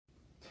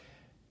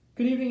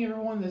Good evening,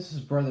 everyone. This is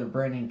Brother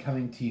Brandon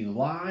coming to you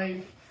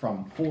live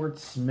from Fort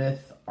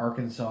Smith,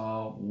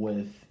 Arkansas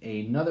with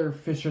another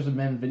Fishers of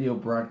Men video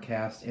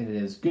broadcast, and it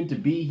is good to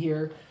be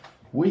here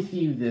with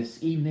you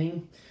this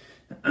evening.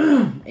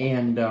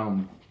 And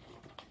I'm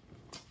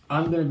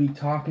going to be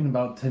talking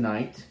about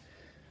tonight.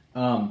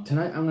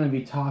 Tonight I'm going to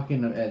be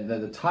talking,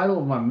 the title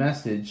of my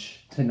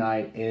message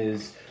tonight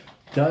is,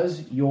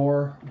 Does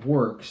Your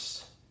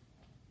Works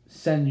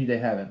Send You to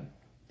Heaven?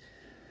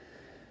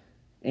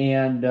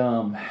 And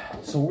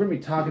so we're going to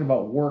be talking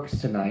about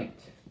works tonight,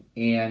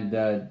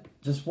 and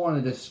just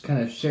wanted to kind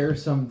of share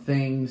some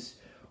things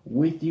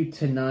with you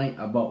tonight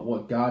about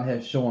what God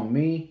has shown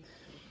me.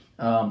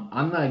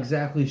 I'm not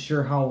exactly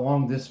sure how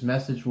long this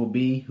message will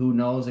be. Who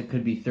knows? It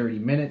could be 30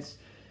 minutes.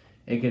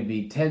 It could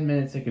be 10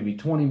 minutes. It could be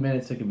 20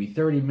 minutes. It could be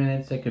 30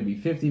 minutes. It could be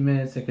 50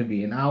 minutes. It could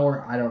be an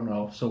hour. I don't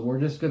know. So we're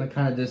just going to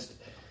kind of just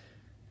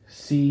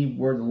see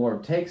where the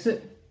Lord takes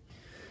it.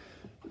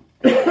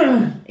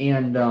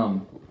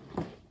 And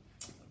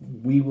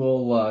we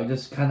will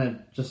just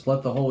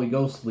let the Holy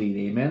Ghost lead.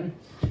 Amen.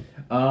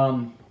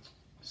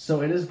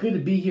 So it is good to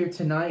be here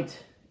tonight.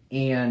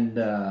 And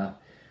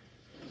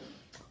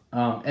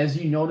as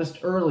you noticed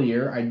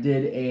earlier, I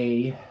did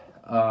a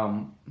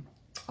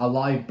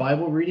live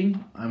Bible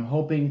reading. I'm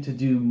hoping to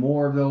do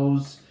more of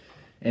those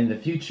in the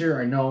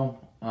future. I know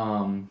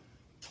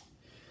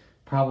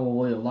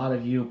probably a lot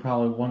of you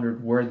probably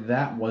wondered where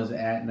that was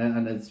at,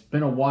 and it's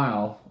been a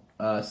while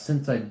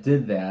since I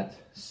did that.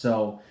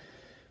 So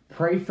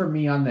pray for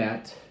me on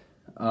that.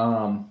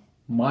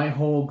 My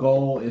whole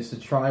goal is to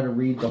try to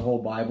read the whole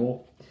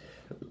Bible.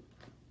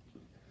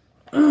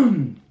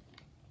 The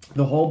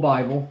whole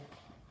Bible,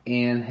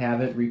 and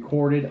have it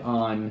recorded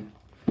on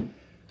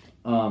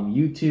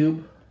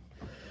YouTube.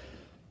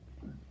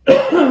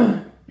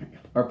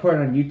 Or put it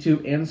on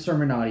YouTube and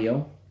sermon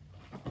audio.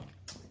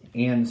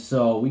 And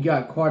so we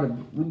got quite a...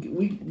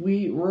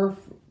 We're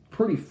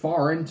pretty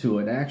far into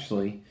it,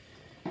 actually.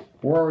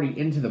 We're already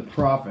into the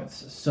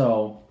prophets.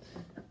 So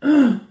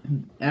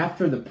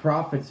after the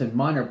prophets and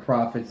minor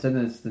prophets, then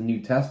it's the New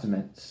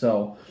Testament.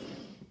 So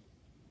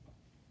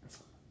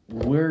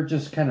we're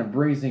just kind of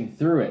breezing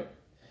through it.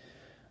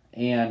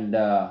 And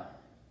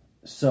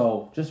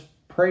so just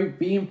pray,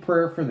 be in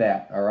prayer for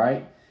that, all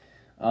right?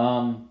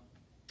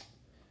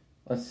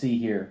 Let's see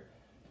here.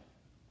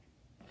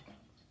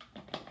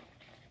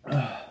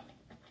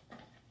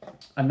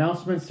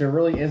 Announcements, there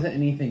really isn't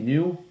anything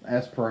new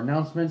as per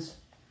announcements.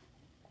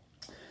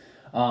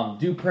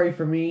 Do pray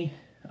for me.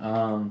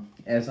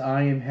 As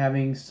I am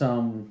having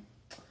some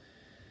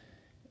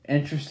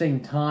interesting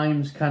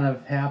times kind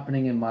of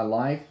happening in my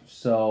life.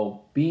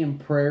 So be in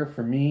prayer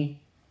for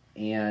me,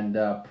 and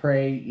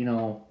pray,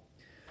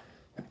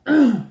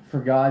 for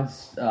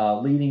God's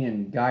leading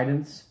and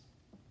guidance.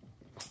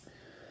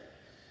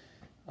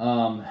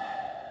 And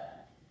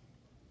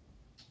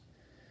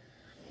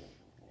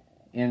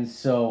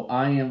so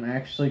I am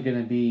actually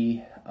going to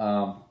be,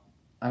 I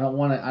don't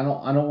want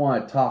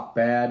to talk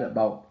bad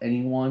about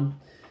anyone.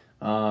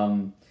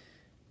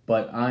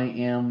 But I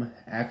am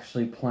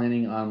actually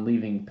planning on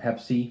leaving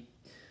Pepsi.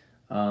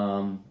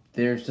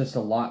 There's just a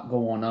lot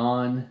going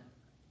on,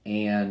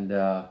 and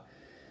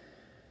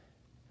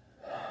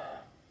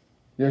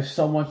there's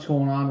so much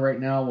going on right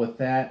now with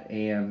that,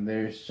 and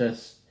there's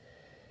just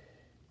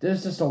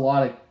a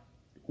lot of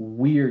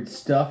weird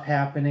stuff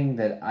happening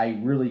that I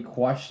really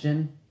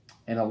question,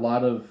 and a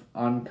lot of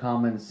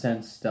uncommon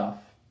sense stuff.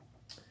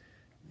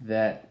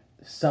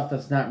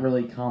 That's not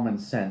really common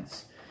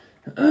sense.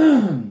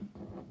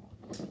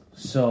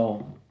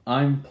 So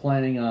I'm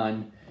planning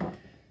on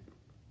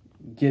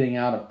getting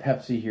out of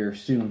Pepsi here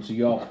soon, so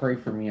y'all pray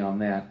for me on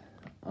that.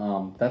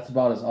 That's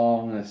about all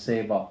I'm going to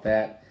say about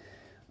that.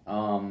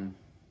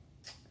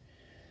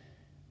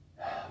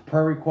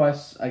 Prayer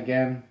requests,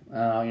 again,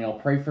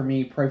 pray for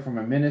me, pray for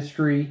my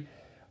ministry,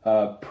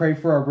 pray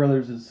for our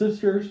brothers and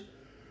sisters.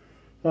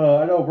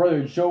 I know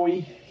Brother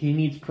Joey, he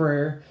needs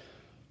prayer.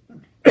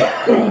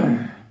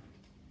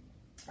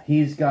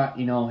 He's got,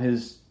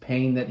 his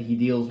pain that he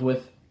deals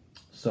with.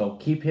 So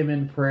keep him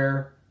in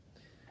prayer.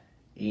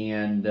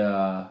 And,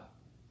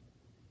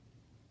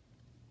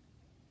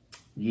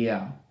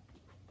 yeah.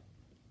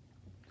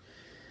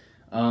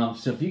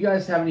 So if you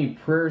guys have any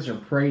prayers or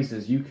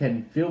praises, you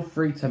can feel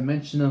free to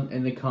mention them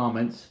in the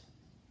comments.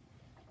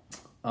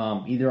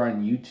 Either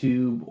on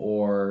YouTube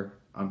or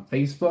on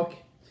Facebook.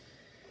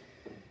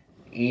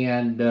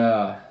 And,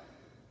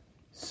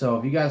 so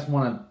if you guys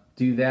want to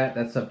do that,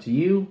 that's up to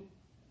you.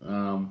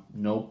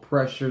 No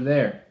pressure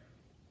there.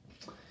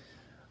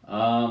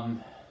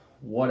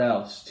 What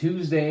else?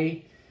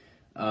 Tuesday,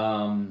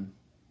 Lord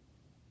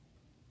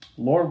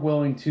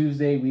willing,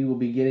 Tuesday we'll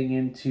be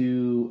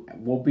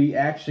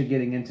actually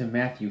getting into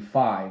Matthew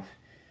 5.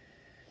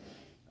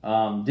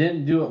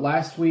 Didn't do it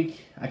last week.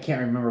 I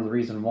can't remember the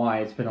reason why.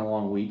 It's been a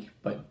long week.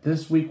 But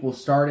this week we'll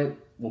start it.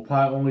 We'll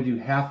probably only do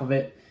half of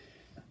it.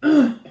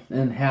 And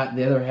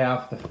the other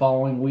half the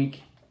following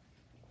week.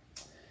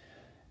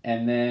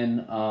 And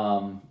then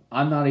I'm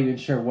not even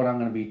sure what I'm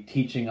going to be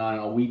teaching on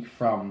a week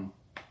from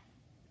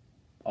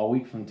a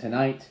week from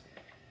tonight.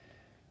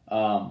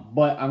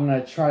 But I'm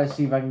going to try to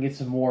see if I can get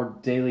some more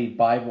daily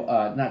Bible,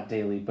 not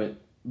daily, but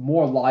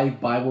more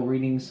live Bible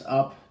readings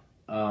up.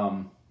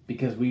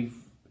 Because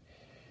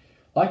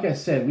like I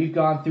said, we've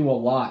gone through a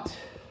lot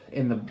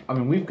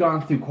we've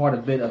gone through quite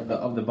a bit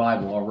of the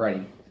Bible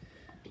already.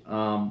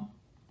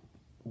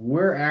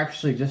 We're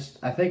actually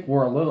I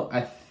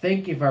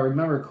think if I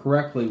remember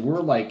correctly,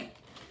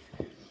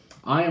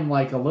 I am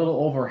like a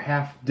little over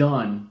half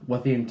done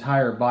with the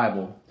entire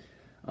Bible.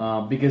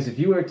 Because if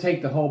you were to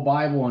take the whole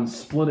Bible and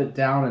split it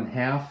down in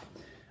half,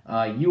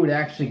 you would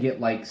actually get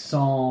like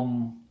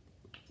Psalm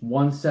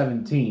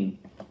 117,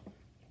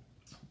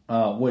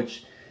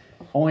 which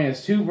only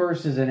has 2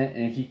 verses in it,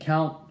 and if you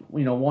count,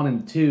 1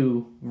 and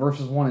 2,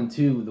 verses 1 and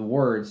 2, the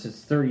words,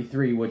 it's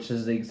 33, which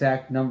is the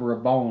exact number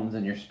of bones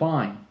in your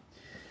spine.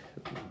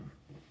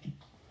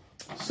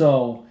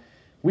 So,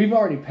 we've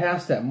already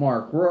passed that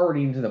mark. We're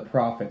already into the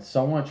prophets,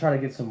 so I want to try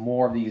to get some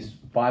more of these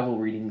Bible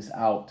readings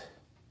out.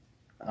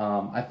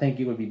 I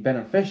think it would be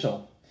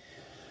beneficial.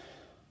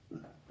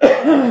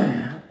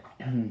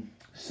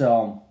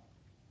 So,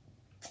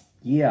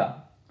 yeah.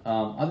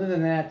 Other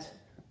than that,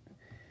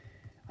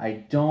 I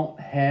don't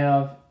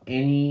have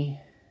any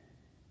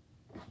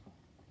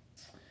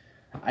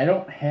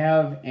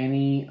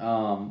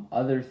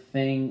other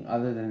thing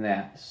other than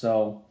that.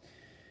 So,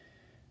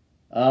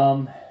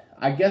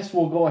 I guess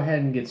we'll go ahead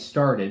and get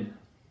started.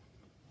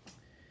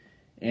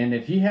 And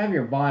if you have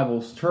your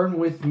Bibles, turn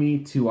with me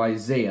to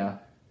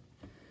Isaiah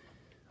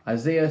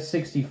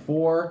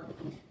 64,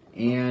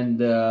 and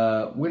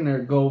we're going to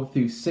go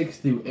through 6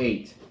 through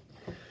 8.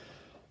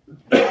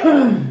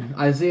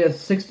 Isaiah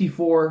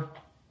 64,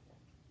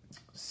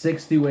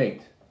 6 through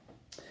 8.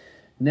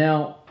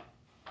 Now,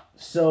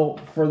 so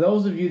for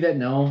those of you that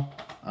know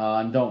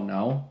and don't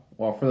know,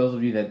 well, for those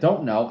of you that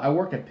don't know, I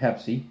work at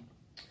Pepsi.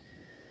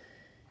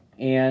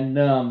 And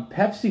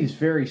Pepsi is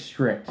very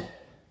strict.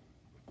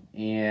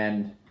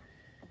 And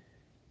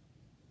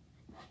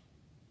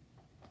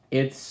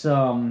it's,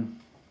 they're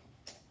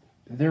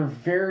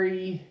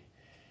very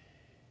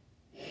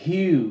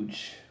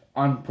huge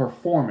on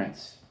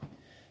performance.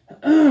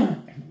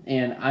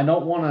 And I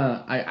don't want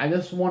to, I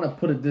just want to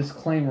put a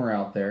disclaimer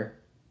out there.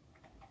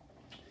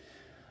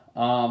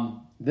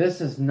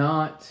 This is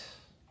not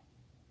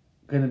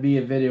going to be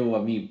a video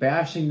of me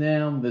bashing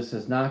them. This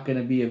is not going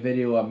to be a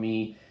video of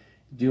me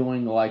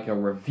doing like a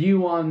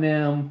review on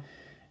them.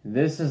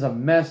 This is a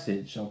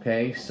message,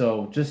 okay?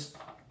 So just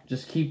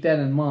keep that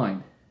in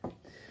mind.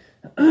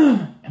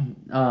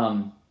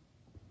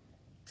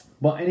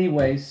 But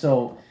anyway,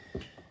 so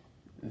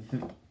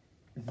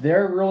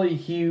they're really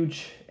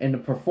huge in the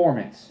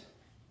performance,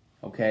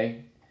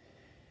 okay?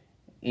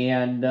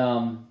 And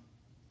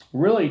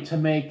really, to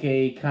make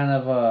a kind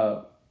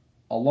of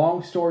a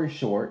long story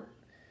short,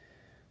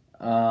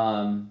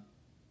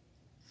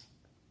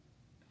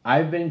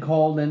 I've been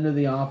called into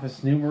the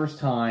office numerous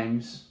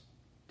times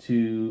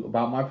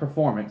about my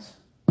performance,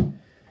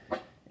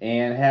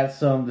 and had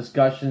some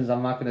discussions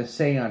I'm not going to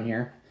say on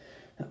here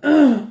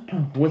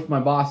with my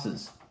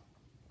bosses.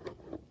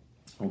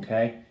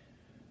 Okay?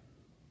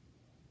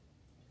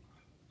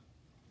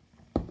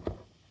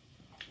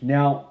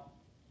 Now,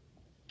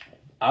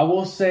 I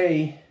will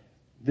say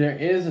there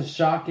is a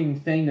shocking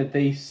thing that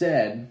they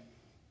said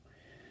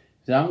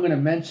that I'm going to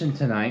mention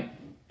tonight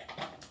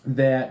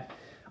that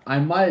I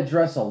might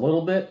address a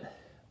little bit,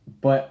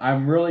 but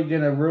I'm really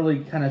going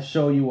to kind of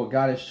show you what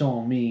God is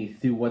showing me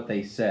through what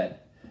they said.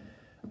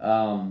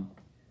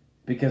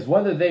 Because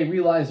whether they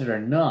realize it or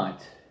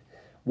not,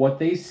 what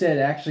they said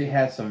actually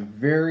has some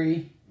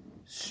very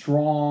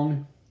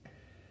strong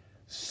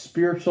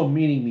spiritual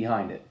meaning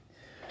behind it.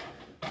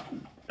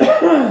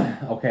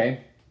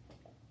 Okay?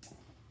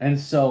 And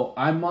so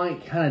I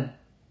might kind of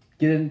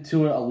get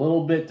into it a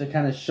little bit to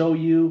kind of show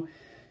you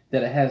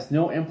that it has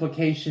no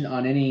implication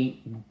on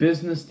any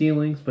business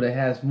dealings, but it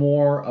has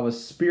more of a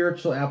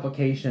spiritual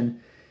application.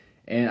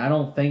 And I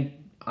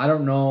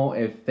don't know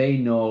if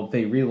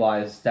they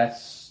realize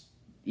that's,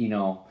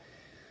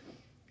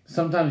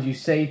 sometimes you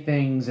say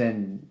things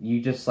and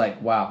you just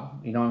like, wow,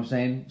 you know what I'm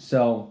saying?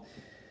 So,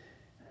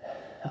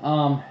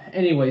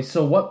 anyway,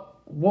 so what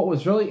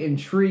was really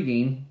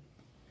intriguing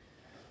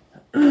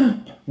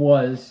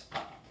was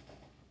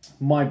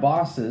my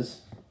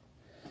bosses.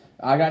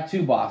 I got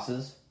 2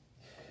 bosses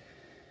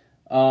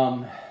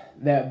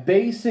that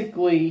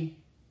basically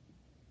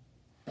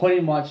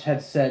pretty much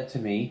had said to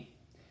me,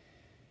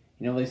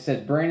 they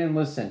said, Brandon,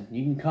 listen,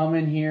 you can come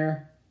in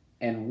here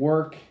and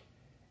work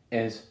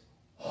as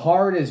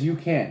hard as you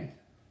can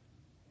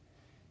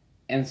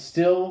and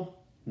still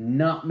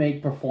not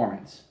make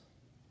performance.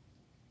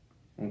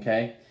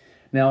 Okay?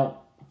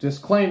 Now,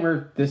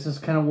 disclaimer, this is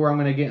kind of where I'm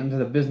going to get into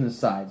the business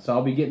side. So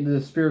I'll be getting to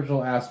the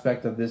spiritual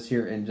aspect of this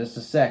here in just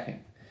a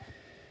second.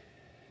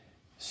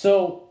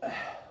 So,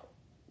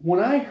 when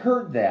I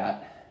heard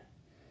that,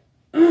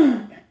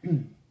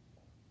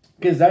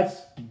 because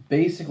that's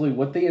basically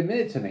what they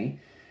admitted to me,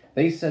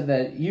 they said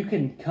that you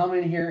can come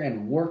in here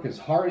and work as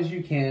hard as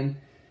you can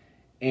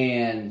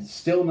and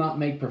still not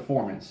make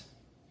performance.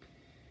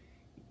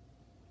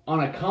 on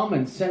a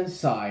common sense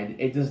side,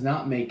 it does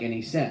not make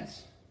any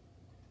sense.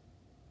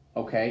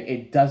 Okay?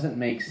 It doesn't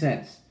make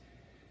sense.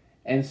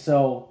 And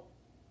so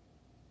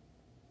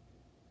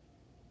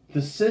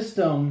the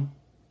system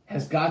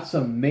has got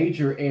some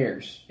major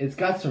errors. It's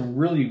got some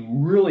really,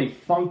 really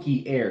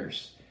funky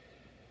errors.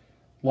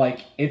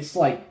 Like, it's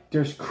like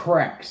there's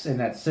cracks in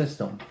that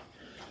system.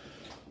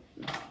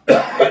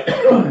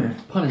 Pun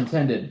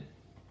intended.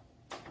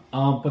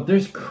 But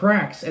there's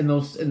cracks in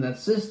that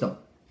system.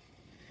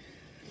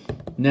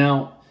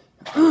 Now,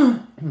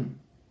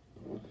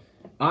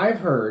 I've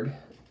heard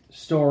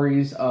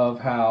stories of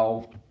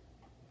how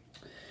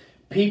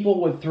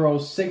people would throw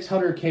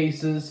 600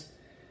 cases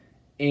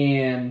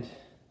and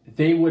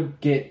they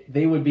would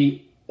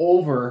be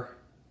over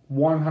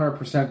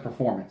 100%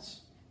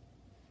 performance.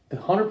 The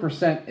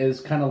 100%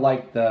 is kind of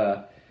like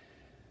the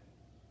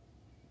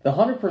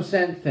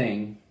 100%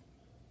 thing.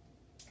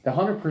 The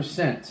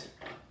 100%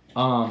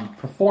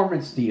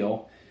 performance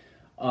deal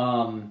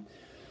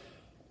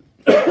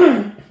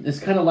is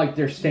kind of like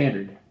their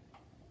standard.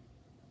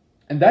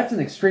 And that's an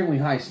extremely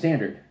high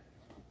standard.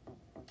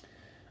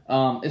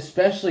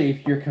 Especially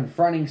if you're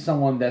confronting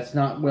someone that's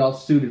not well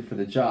suited for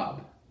the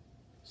job,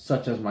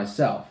 such as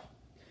myself.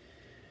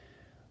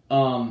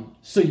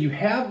 So you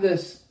have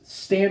this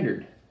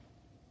standard.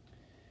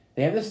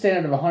 They have the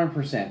standard of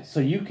 100%. So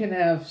you can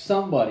have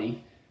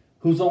somebody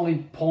who's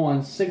only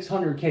pulling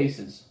 600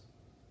 cases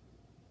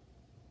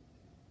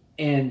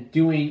and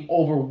doing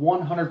over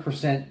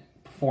 100%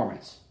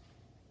 performance.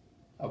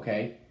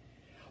 Okay?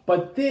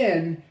 But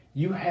then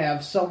you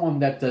have someone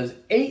that does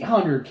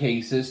 800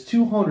 cases,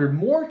 200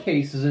 more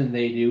cases than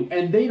they do,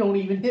 and they don't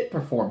even hit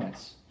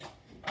performance.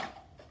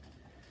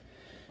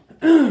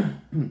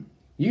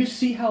 You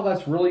see how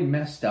that's really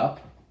messed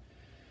up?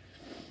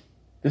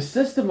 The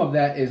system of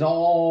that is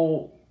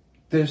all...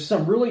 There's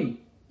some really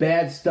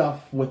bad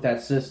stuff with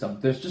that system.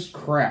 There's just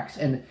cracks,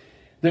 and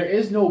there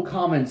is no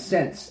common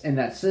sense in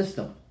that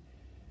system.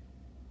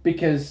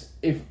 Because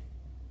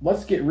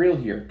let's get real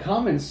here,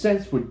 common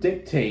sense would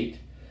dictate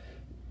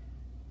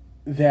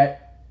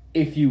that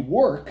if you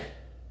work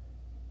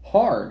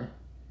hard,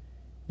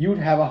 you would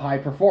have a high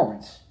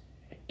performance.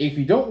 If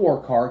you don't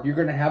work hard, you're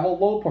going to have a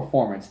low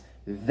performance.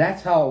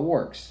 That's how it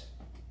works.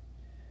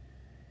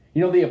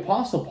 You know, the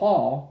Apostle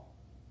Paul,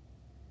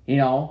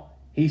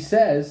 he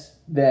says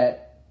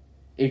that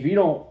if you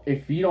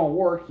don't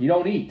work, you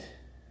don't eat.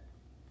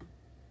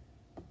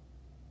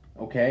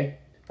 Okay?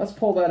 Let's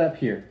pull that up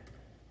here.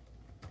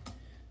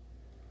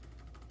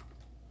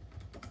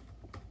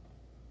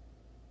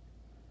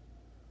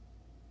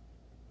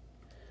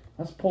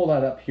 Let's pull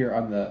that up here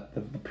on the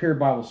Pure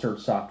Bible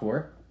Search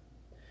software,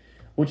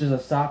 which is a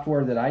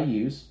software that I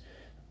use.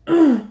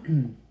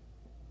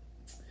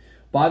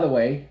 By the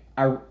way,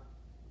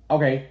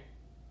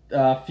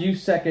 few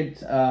second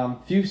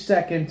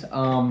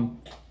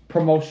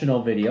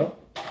promotional video.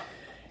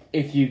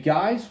 If you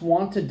guys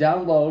want to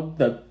download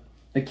the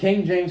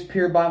King James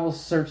Pure Bible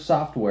Search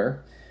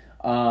software,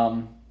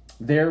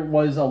 there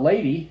was a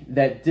lady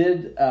that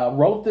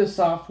wrote this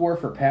software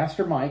for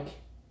Pastor Mike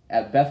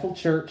at Bethel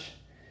Church.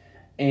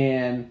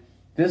 And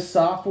this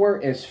software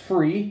is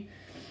free.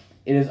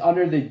 It is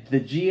under the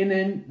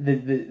GNN,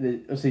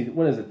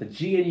 the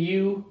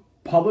GNU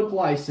public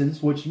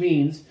license, which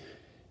means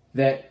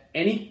that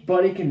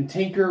anybody can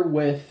tinker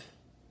with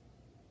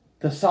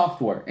the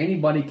software.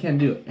 Anybody can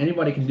do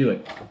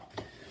it.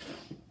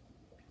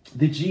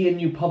 The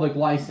GNU public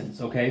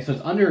license, okay? So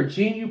it's under a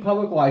GNU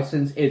public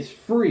license. It's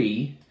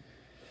free.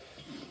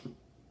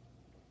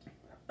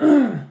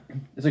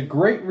 It's a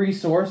great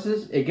resource.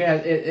 It's a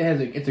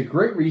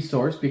great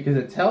resource because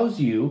it tells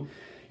you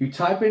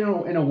type in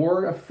a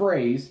word, a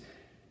phrase,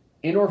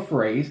 and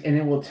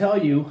it will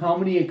tell you how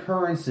many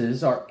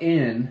occurrences are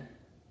in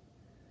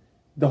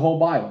the whole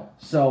Bible.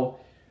 So,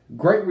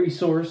 great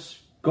resource.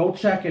 Go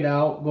check it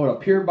out. Go to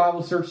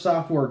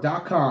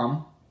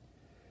purebiblesearchsoftware.com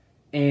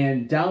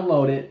and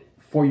download it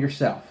for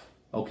yourself.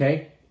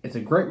 Okay? It's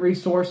a great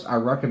resource. I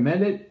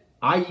recommend it.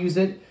 I use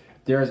it.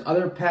 There's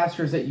other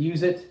pastors that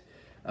use it.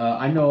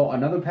 I know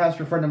another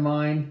pastor friend of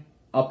mine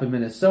up in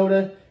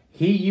Minnesota.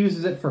 He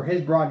uses it for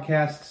his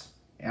broadcasts.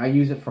 I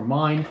use it for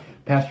mine.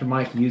 Pastor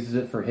Mike uses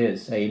it for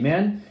his.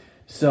 Amen?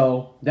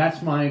 So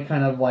that's my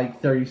kind of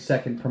like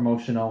 30-second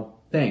promotional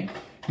thing.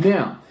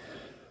 Now,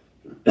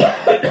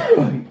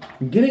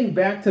 getting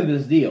back to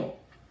this deal.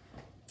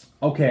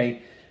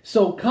 Okay,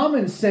 so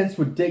common sense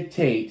would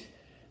dictate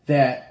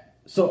that.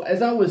 So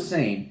as I was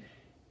saying,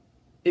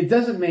 it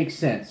doesn't make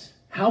sense.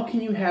 How can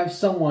you have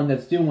someone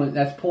that's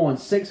pulling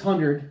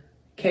 600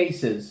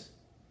 cases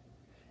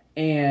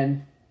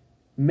and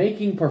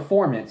making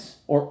performance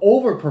or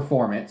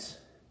overperformance?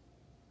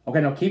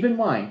 Okay, now keep in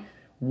mind,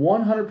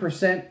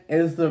 100%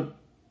 is the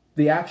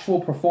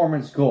actual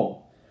performance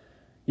goal.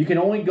 You can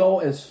only go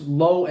as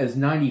low as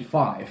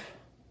 95.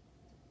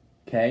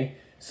 Okay,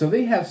 so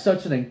they have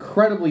such an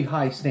incredibly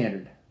high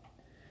standard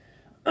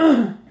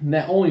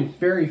that only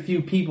very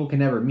few people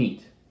can ever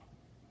meet.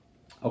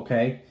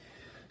 Okay,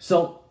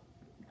 so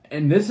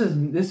and this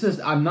is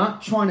I'm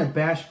not trying to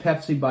bash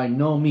Pepsi by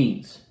no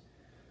means.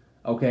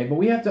 Okay, but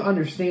we have to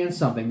understand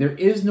something. There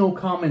is no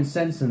common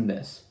sense in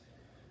this.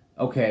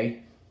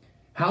 Okay?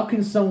 How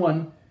can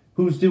someone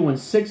who's doing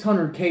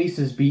 600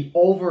 cases be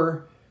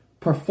over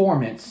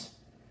performance,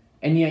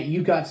 and yet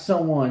you got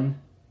someone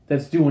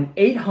that's doing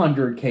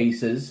 800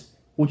 cases,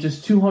 which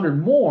is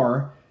 200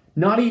 more,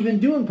 not even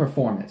doing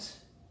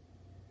performance?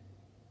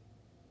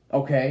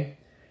 Okay?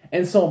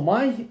 And so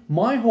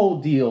my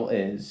whole deal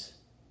is,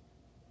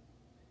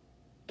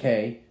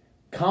 okay,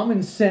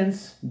 common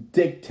sense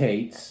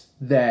dictates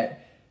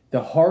that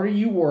the harder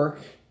you work,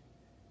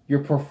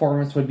 your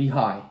performance would be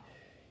high.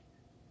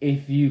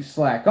 If you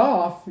slack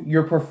off,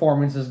 your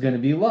performance is going to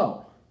be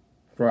low,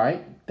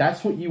 right?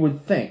 That's what you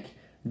would think.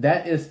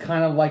 That is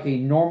kind of like a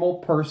normal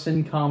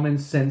person, common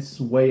sense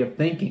way of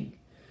thinking.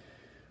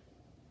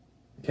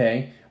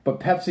 Okay? But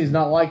Pepsi's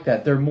not like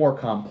that. They're more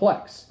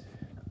complex.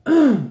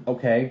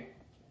 Okay?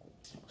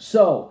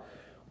 So,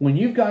 when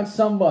you've got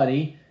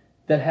somebody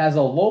that has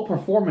a low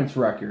performance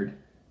record,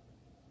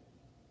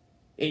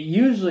 it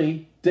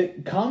usually,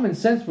 common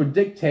sense would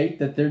dictate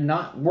that they're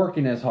not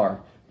working as hard,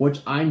 which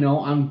I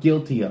know I'm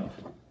guilty of.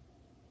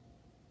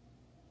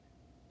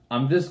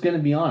 I'm just going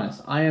to be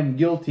honest. I am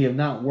guilty of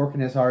not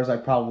working as hard as I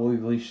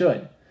probably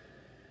should.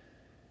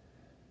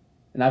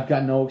 And I've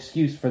got no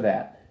excuse for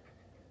that.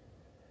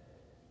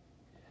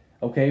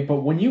 Okay,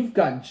 but when you've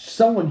got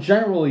someone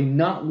generally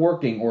not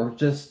working or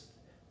just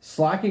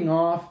slacking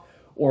off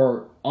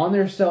or on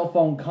their cell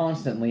phone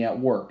constantly at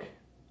work,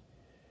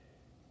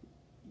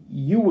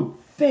 you would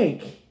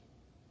think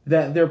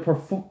that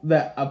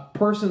that a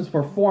person's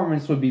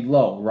performance would be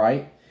low,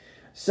 right?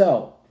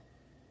 So,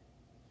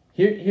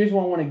 here's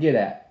what I want to get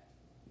at.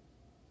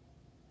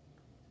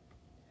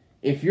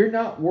 If you're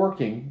not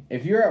working,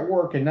 if you're at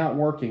work and not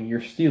working,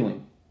 you're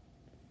stealing.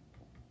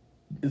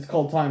 It's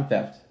called time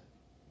theft.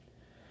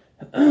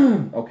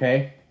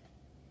 Okay?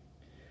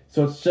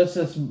 So it's just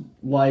as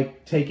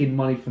like taking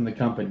money from the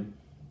company.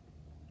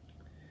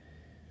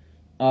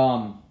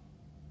 But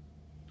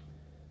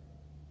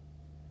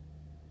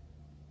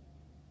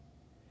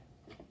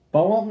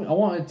I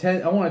want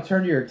to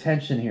turn your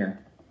attention here.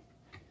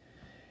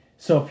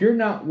 So if you're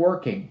not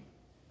working,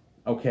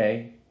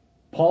 okay,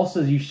 Paul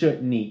says you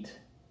shouldn't eat.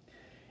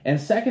 And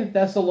 2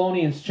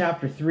 Thessalonians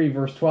chapter 3,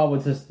 verse 12,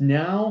 it says,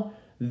 "Now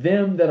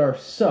them that are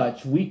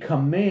such we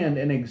command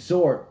and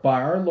exhort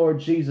by our Lord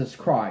Jesus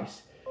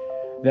Christ,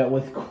 that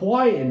with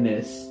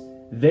quietness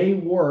they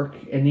work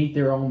and eat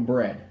their own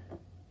bread."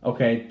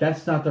 Okay,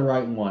 that's not the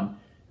right one.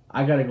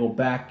 I got to go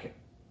back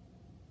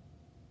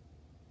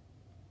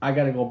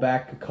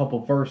a couple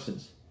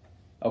verses.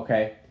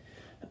 Okay?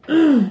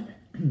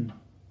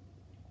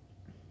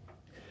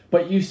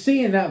 But you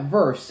see in that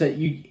verse that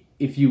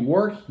if you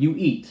work, you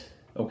eat.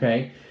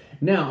 Okay?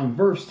 Now, in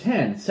verse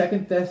 10,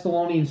 2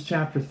 Thessalonians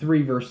chapter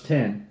 3, verse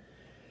 10,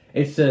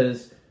 it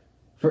says,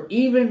 "For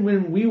even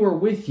when we were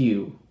with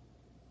you,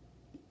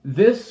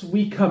 this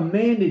we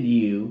commanded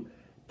you,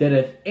 that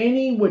if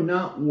any would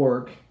not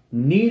work,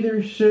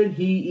 neither should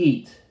he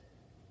eat."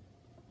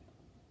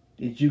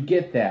 Did you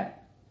get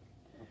that?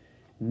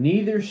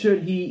 Neither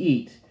should he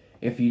eat.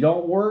 If you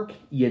don't work,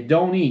 you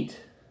don't eat.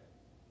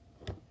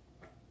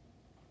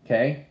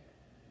 Okay?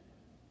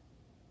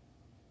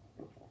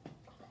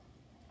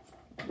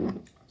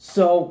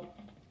 So,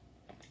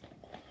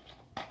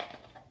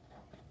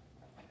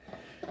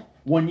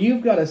 when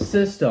you've got a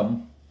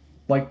system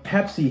like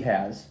Pepsi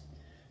has,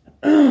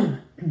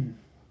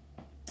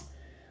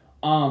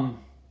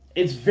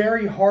 it's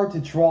very hard to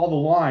draw the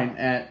line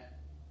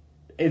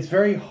it's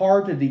very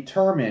hard to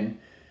determine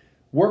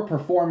where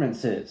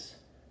performance is.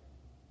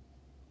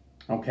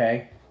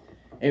 Okay?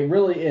 It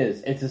really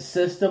is. It's a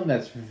system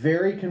that's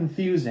very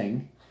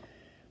confusing,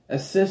 a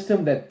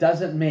system that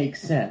doesn't make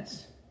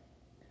sense.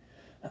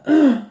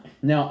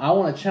 Now, I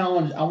want to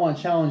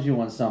challenge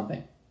you on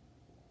something.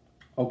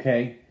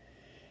 Okay?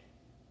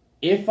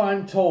 If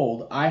I'm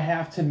told I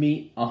have to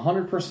meet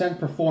 100%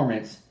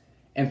 performance,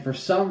 and for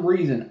some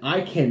reason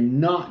I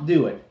cannot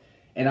do it,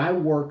 and I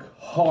work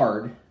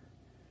hard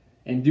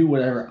and do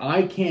whatever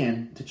I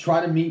can to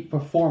try to meet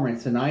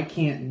performance, and I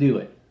can't do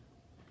it,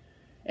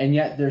 and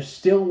yet they are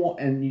still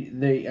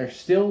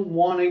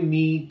wanting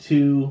me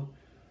to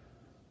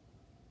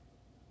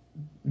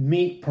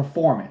meet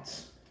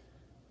performance.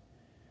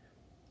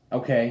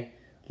 Okay,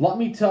 let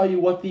me tell you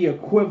what the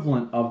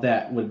equivalent of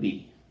that would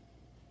be.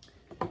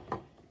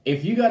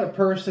 If you got a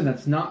person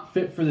that's not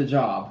fit for the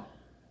job,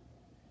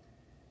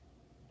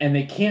 and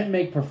they can't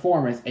make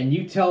performance, and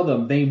you tell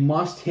them they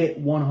must hit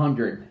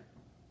 100,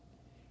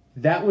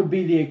 that would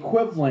be the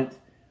equivalent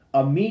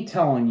of me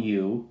telling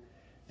you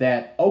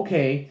that,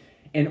 okay,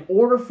 in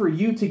order for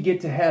you to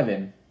get to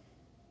heaven,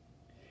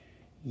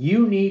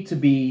 you need to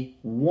be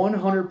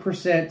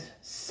 100%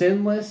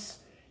 sinless.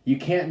 You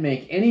can't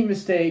make any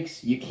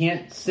mistakes. You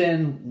can't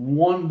sin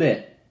one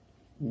bit.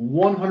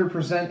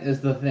 100% is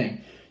the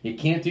thing. You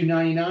can't do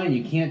 99.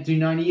 You can't do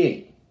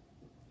 98.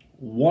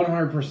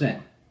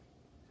 100%.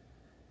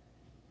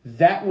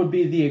 That would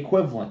be the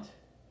equivalent.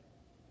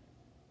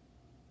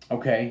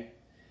 Okay?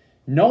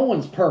 No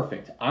one's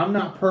perfect. I'm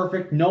not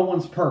perfect. No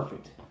one's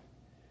perfect.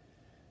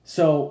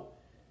 So,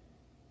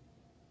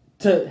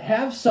 to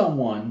have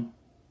someone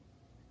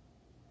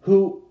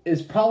who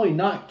is probably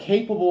not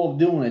capable of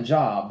doing a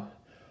job,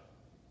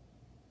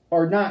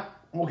 or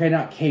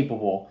not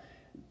capable,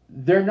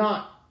 they're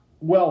not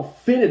well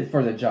fitted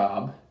for the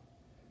job.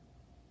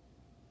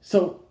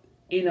 So,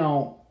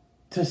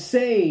 to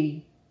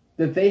say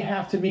that they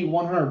have to meet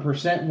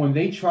 100% when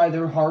they try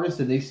their hardest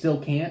and they still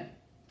can't,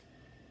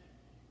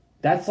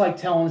 that's like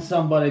telling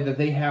somebody that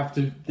they have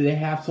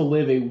to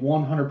live a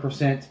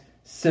 100%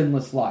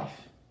 sinless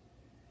life.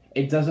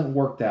 It doesn't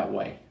work that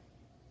way.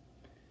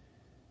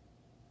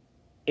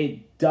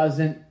 It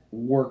doesn't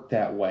work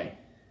that way.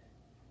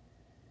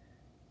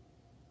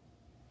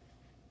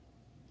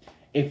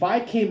 If I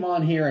came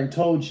on here and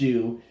told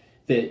you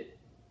that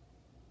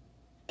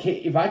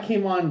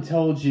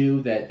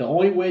the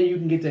only way you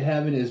can get to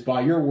heaven is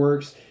by your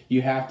works,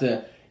 you have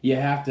to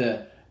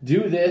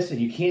do this and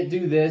you can't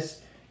do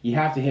this, you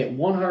have to hit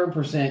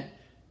 100%,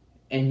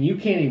 and you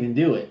can't even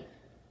do it.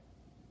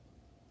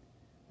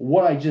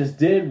 What I just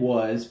did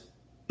was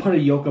put a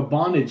yoke of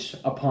bondage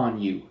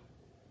upon you.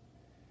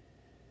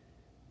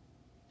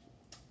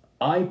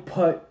 I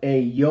put a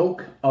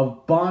yoke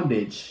of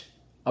bondage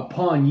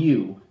upon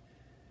you,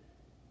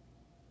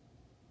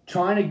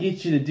 trying to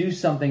get you to do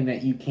something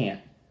that you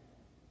can't.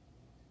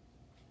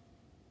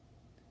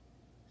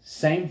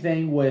 Same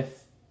thing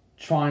with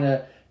trying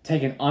to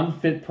take an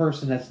unfit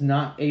person that's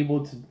not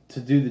able to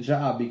do the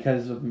job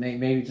because of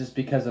maybe just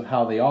because of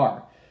how they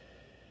are,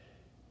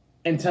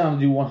 and tell them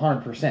to do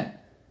 100%.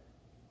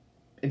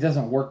 It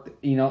doesn't work.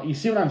 You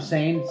see what I'm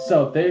saying?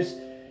 So there's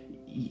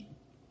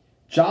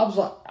jobs.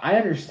 I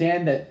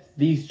understand that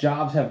these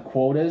jobs have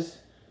quotas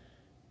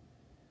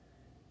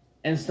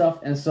and stuff,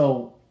 and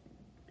so,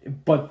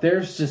 but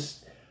their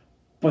system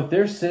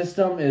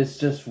is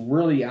just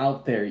really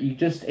out there.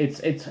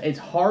 It's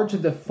hard to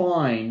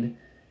define.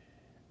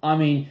 I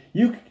mean,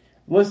 you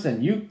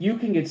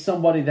can get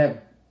somebody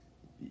that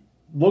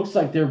looks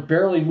like they're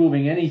barely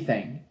moving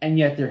anything, and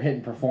yet they're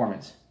hitting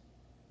performance,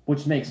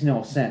 which makes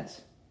no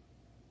sense.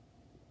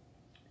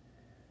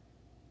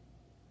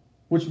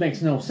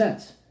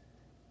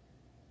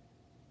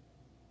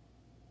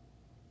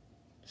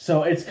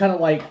 So it's kind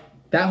of like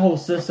that whole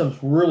system's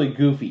really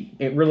goofy.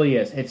 It really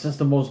is. It's just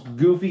the most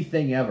goofy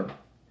thing ever.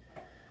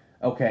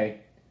 Okay?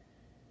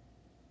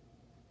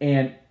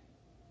 And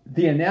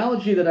the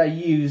analogy that I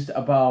used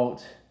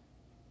about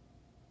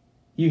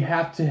you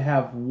have to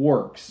have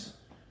works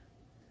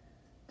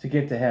to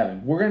get to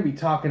heaven. We're going to be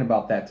talking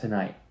about that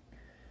tonight.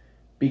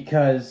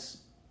 Because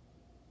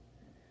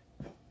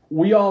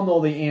we all know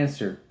the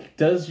answer.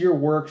 Does your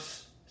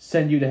works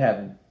send you to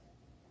heaven?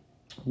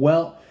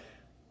 Well,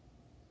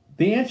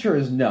 the answer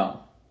is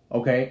no.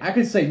 Okay? I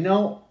could say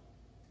no,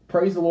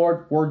 praise the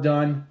Lord, we're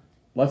done.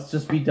 Let's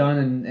just be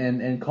done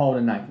and call it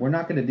a night. We're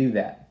not going to do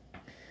that.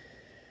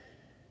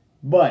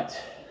 But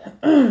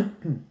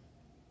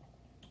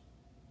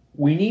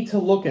we need to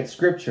look at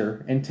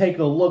Scripture and take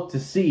a look to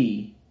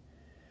see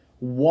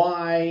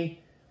why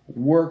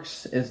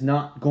works is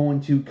not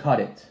going to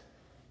cut it.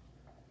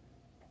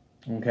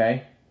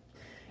 Okay?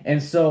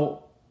 And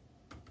so,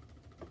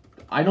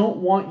 I don't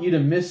want you to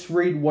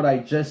misread what I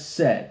just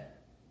said.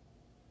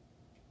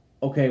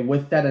 Okay,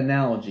 with that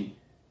analogy.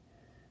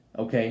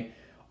 Okay?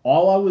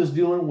 All I was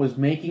doing was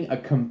making a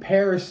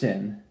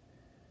comparison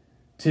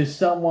to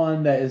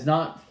someone that is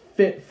not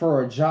fit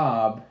for a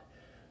job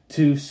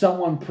to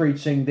someone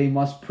preaching they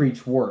must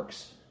preach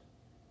works.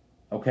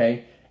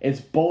 Okay?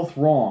 It's both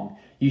wrong.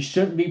 You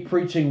shouldn't be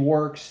preaching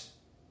works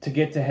to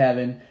get to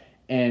heaven,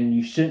 and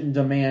you shouldn't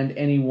demand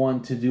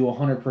anyone to do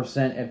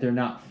 100% if they're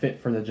not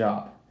fit for the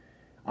job.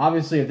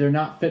 Obviously, if they're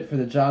not fit for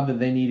the job, then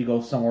they need to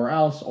go somewhere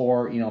else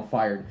or,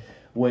 fired.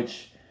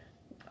 Which,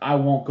 I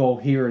won't go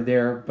here or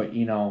there, but,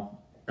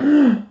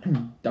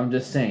 I'm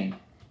just saying.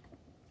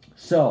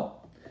 So,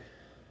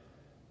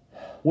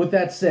 with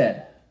that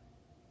said,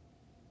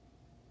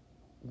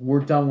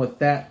 we're done with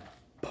that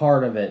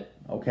part of it,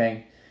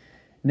 okay?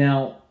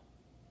 Now,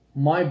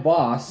 my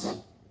boss is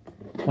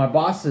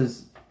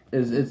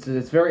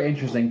it's very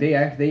interesting. They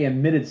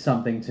admitted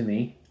something to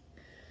me,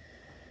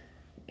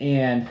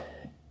 and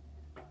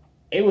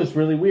it was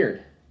really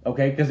weird,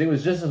 okay? Because it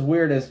was just as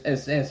weird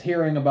as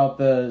hearing about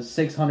the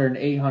 600 and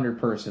 800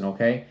 person,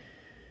 okay?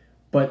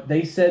 But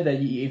they said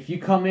that if you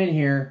come in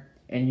here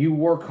and you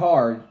work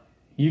hard,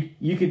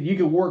 you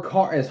could work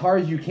hard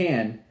as you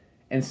can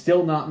and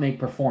still not make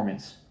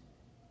performance.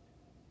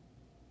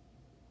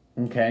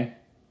 Okay?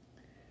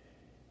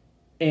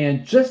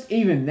 And just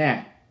even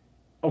that,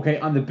 okay,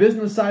 on the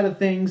business side of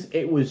things,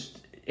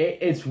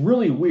 it's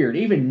really weird.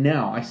 Even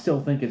now, I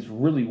still think it's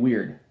really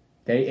weird.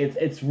 Okay?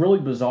 It's really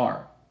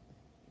bizarre.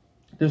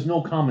 There's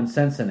no common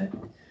sense in it.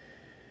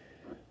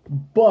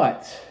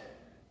 But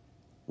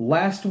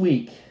last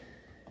week,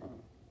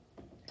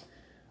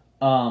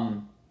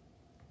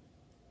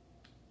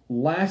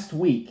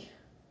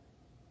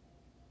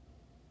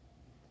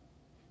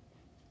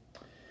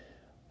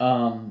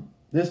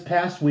 this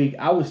past week,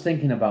 I was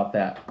thinking about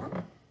that.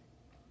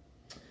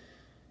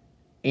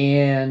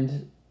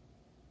 And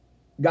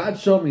God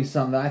showed me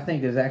something that I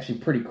think is actually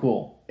pretty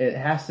cool. It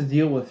has to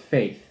deal with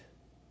faith.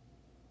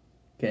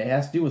 Okay, it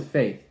has to do with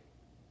faith.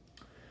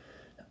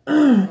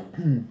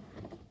 And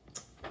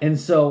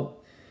so,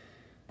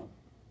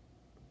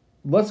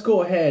 let's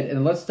go ahead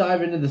and let's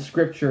dive into the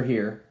scripture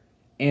here,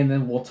 and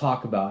then we'll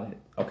talk about it.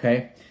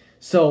 Okay?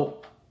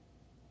 So,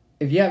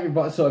 if you have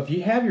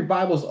your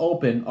Bibles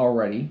open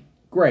already,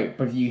 great.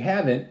 But if you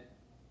haven't,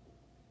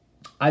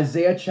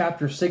 Isaiah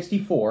chapter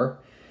 64,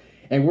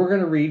 and we're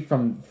going to read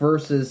from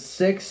verses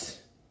 6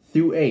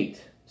 through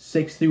 8.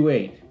 6 through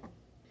 8.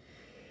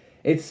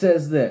 It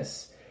says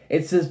this.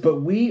 It says,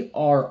 "But we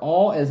are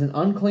all as an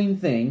unclean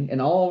thing,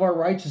 and all of our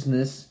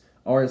righteousness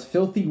are as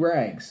filthy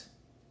rags.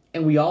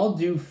 And we all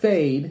do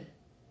fade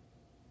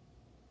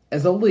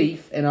as a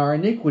leaf, and our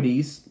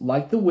iniquities,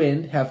 like the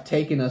wind, have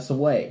taken us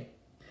away.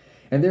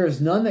 And there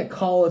is none that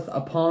calleth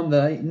upon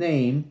thy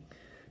name,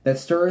 that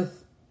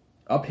stirreth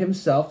up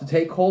himself to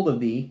take hold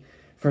of thee.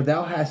 For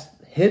thou hast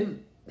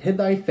hid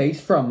thy face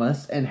from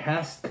us, and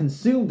hast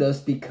consumed us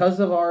because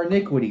of our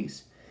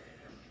iniquities.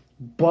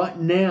 But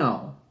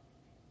now,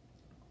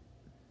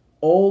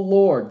 O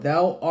Lord,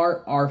 thou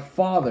art our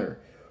Father.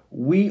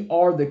 We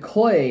are the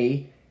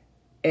clay,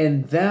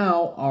 and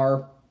thou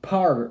art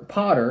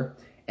potter,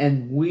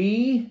 and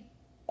we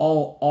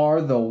all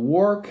are the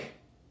work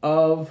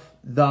of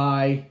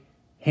thy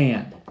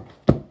hand."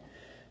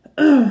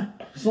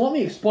 So let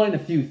me explain a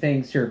few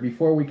things here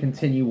before we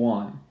continue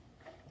on.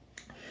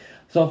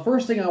 So the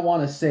first thing I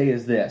want to say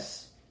is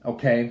this,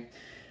 okay?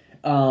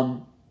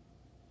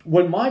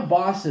 When my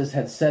bosses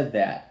had said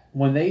that,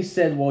 when they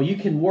said, well, you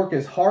can work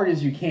as hard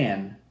as you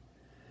can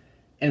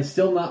and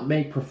still not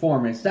make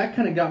performance, that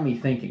kind of got me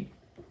thinking.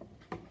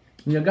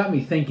 Got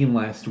me thinking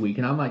last week,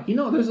 and I'm like,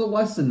 there's a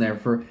lesson there.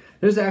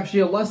 There's actually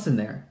a lesson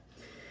there.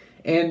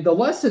 And the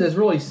lesson is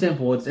really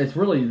simple. It's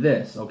really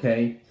this,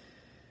 okay?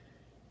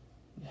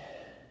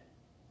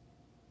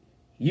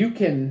 You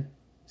can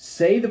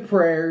say the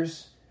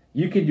prayers,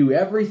 you can do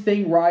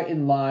everything right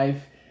in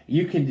life,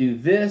 you can do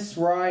this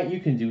right, you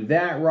can do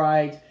that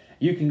right,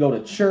 you can go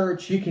to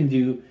church, you can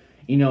do,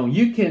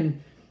 you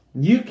can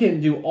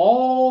do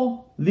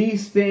all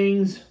these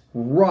things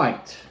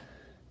right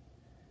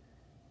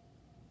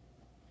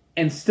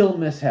and still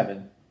miss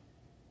heaven.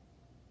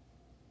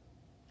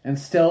 And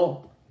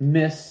still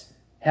miss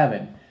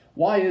heaven.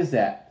 Why is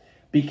that?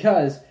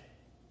 Because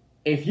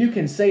if you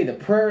can say the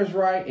prayers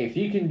right, if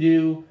you can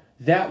do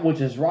that which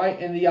is right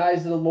in the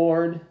eyes of the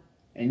Lord,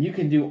 and you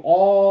can do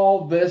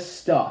all this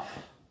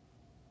stuff,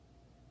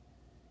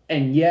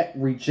 and yet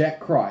reject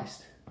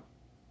Christ,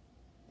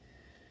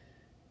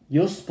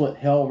 you'll split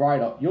hell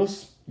right up.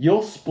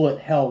 You'll split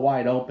hell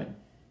wide open.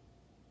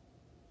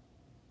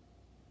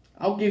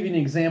 I'll give you an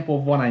example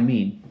of what I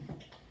mean.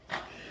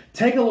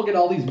 Take a look at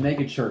all these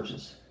mega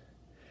churches.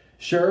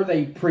 Sure,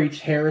 they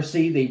preach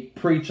heresy, they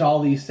preach all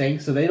these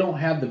things, so they don't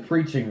have the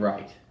preaching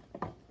right.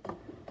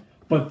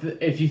 But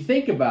if you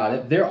think about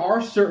it, there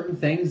are certain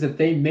things that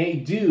they may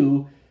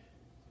do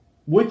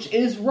which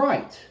is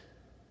right.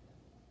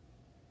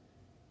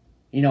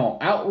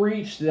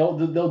 Outreach, they'll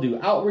do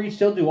outreach,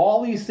 they'll do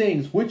all these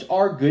things which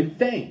are good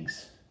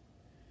things.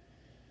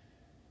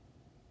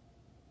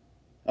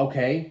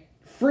 Okay?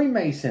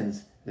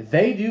 Freemasons,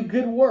 they do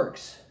good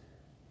works.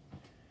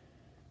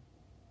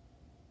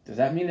 Does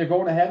that mean they're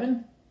going to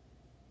heaven?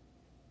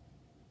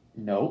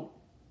 No.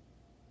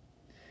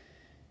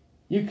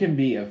 You can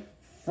be a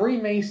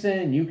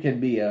Freemason, you can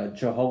be a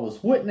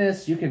Jehovah's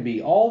Witness, you can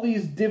be all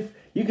these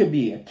you can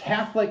be a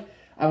Catholic.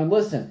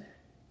 Listen,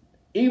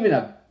 even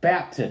a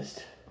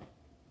Baptist,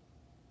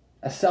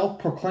 a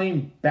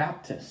self-proclaimed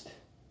Baptist.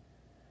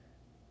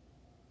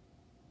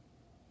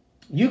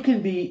 You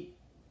can be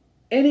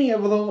any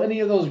of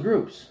those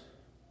groups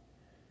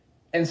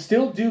and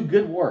still do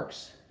good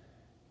works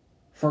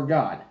for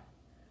God.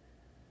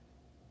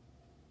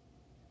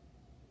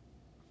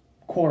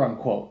 Quote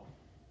unquote.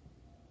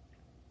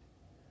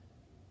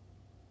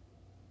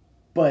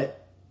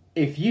 But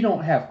if you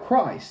don't have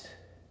Christ,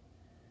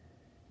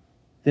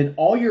 then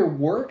all your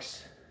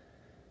works,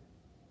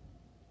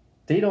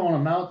 they don't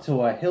amount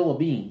to a hill of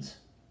beans.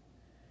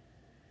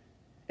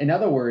 In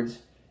other words,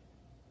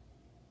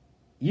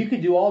 you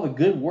could do all the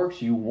good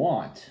works you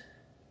want.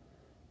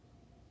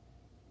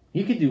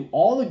 You could do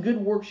all the good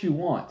works you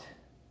want.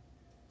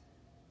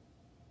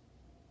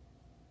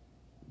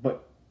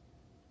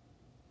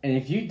 And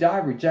if you die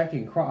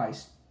rejecting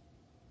Christ,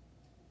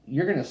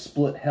 you're going to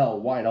split hell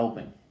wide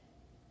open.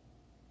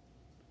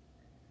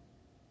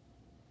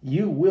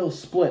 You will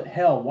split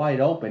hell wide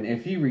open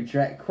if you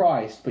reject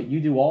Christ, but you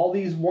do all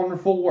these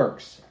wonderful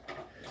works.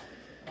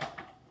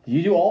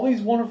 You do all these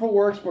wonderful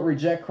works, but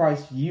reject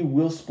Christ, you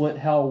will split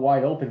hell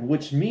wide open,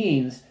 which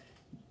means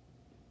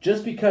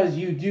just because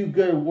you do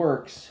good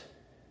works,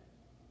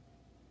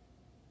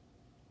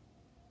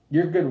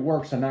 your good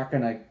works are not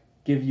going to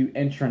give you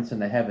entrance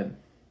into heaven.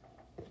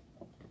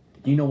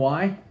 Do you know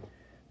why?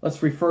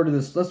 Let's refer to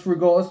this. Let's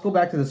go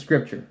back to the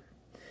scripture.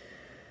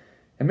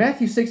 In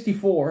Matthew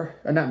 64,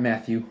 not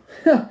Matthew,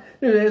 there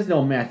is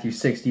no Matthew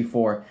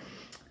 64.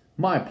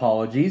 My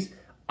apologies.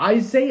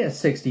 Isaiah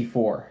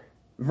 64,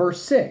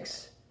 verse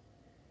 6.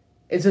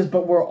 It says,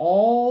 but we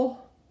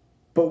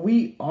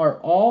are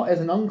all as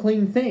an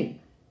unclean thing,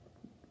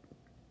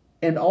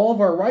 and all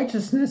of our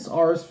righteousness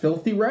are as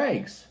filthy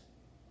rags.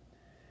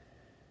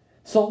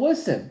 So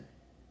listen,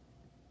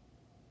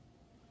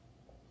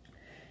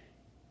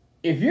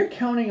 if you're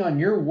counting on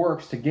your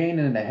works to gain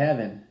into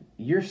heaven,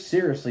 you're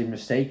seriously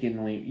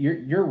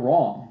you're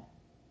wrong.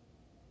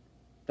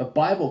 The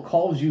Bible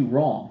calls you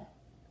wrong.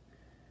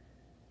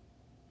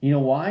 You know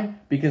why?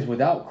 Because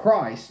without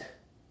Christ,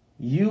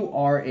 you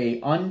are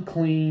an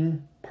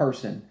unclean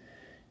person.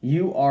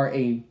 You are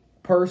a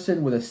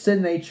person with a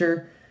sin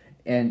nature,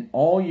 and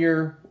all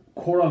your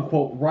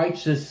quote-unquote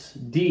righteous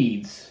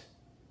deeds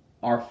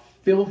are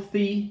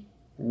filthy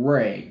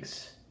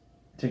rags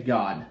to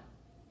God.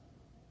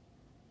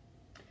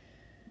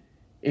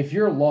 If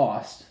you're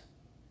lost,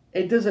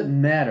 it doesn't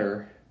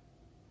matter.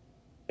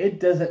 It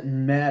doesn't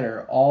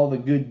matter all the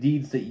good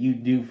deeds that you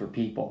do for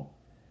people.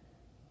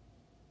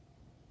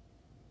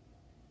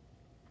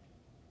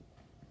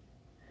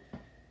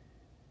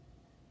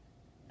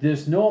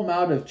 There's no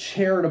amount of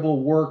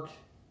charitable work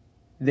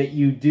that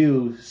you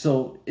do,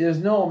 so there's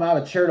no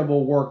amount of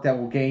charitable work that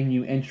will gain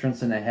you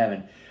entrance into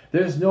heaven.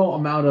 There's no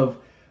amount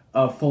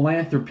of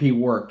philanthropy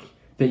work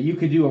that you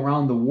could do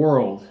around the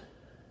world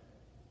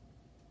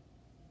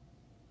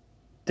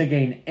to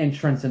gain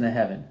entrance into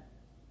heaven.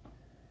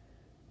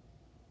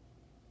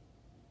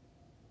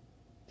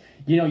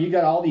 You know, you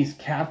got all these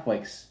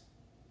Catholics,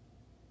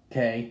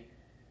 okay,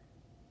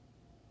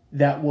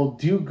 that will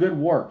do good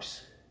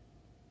works,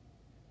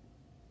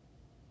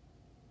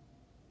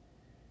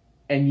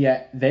 and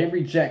yet they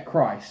reject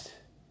Christ,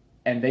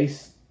 and they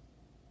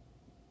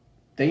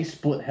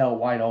split hell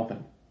wide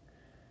open.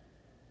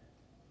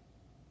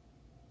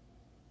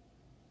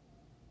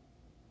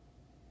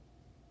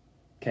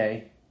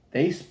 Okay?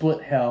 They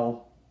split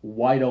hell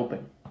wide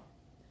open.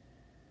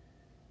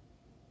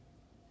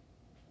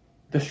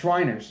 The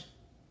Shriners.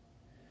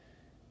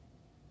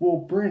 Well,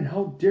 Bryn,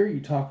 how dare you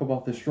talk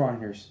about the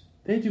Shriners?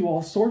 They do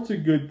all sorts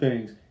of good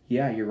things.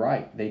 Yeah, you're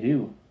right. They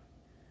do.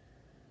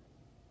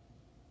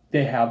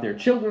 They have their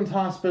children's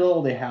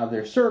hospital. They have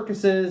their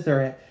circuses.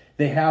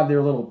 They have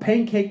their little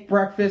pancake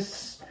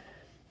breakfasts.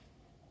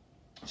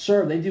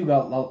 Sure, they do a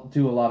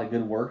lot of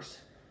good works.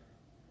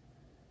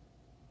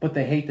 But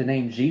they hate the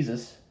name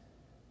Jesus.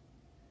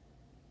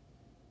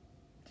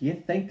 Do you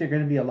think they're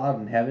going to be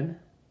allowed in heaven?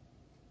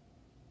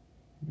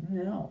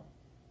 No.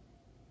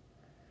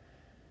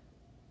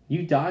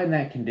 You die in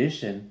that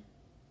condition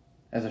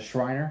as a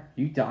Shriner.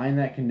 You die in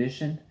that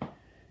condition.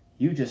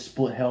 You just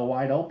split hell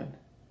wide open.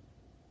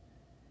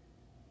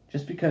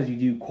 Just because you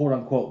do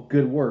quote-unquote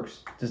good works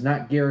does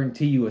not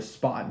guarantee you a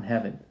spot in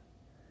heaven.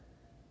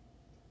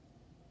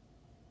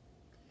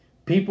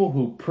 People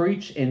who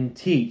preach and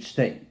teach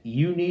that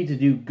you need to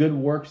do good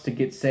works to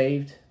get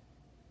saved,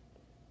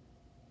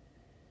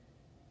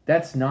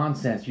 that's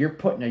nonsense. You're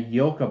putting a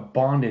yoke of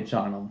bondage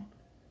on them.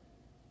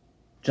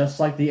 Just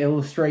like the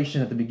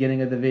illustration at the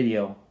beginning of the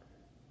video.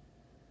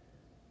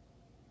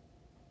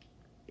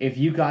 If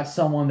you got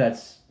someone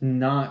that's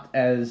not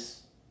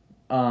as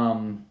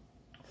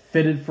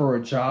fitted for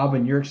a job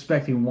and you're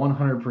expecting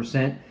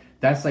 100%,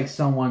 that's like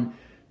someone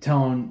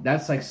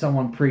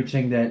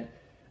preaching that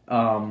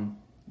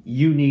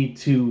you need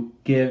to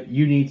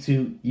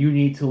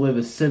live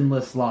a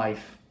sinless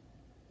life.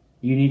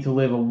 You need to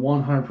live a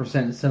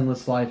 100%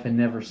 sinless life and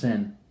never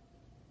sin.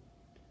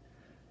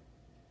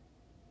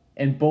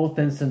 In both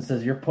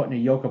instances, you're putting a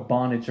yoke of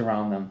bondage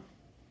around them.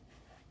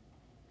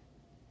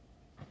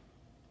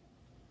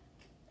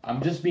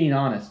 I'm just being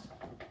honest.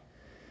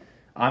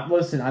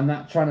 Listen, I'm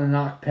not trying to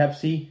knock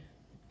Pepsi.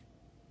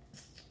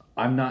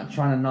 I'm not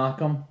trying to knock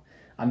them.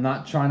 I'm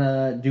not trying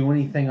to do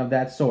anything of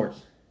that sort.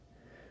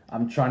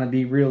 I'm trying to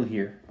be real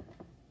here.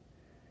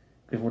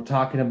 Because we're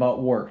talking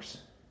about works.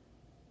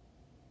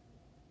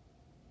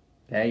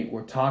 Okay?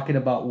 We're talking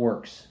about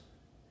works.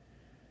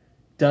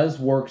 Does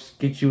works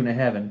get you into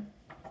heaven?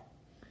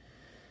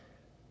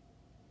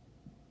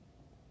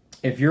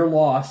 If you're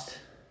lost,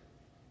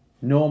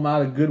 no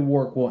amount of good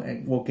work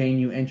will gain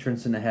you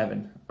entrance into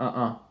heaven.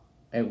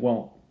 It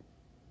won't.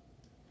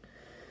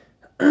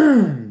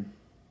 Let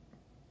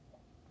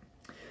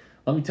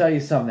me tell you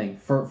something.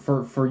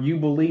 For you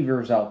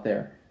believers out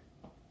there,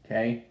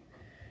 okay?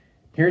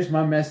 Here's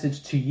my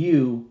message to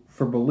you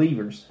for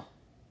believers.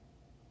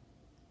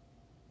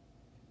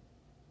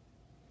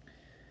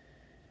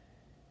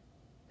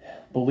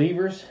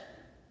 Believers,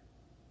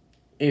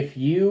 if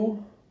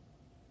you...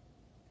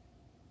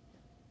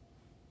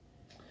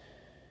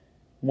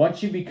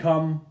 Once you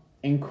become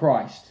in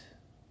Christ,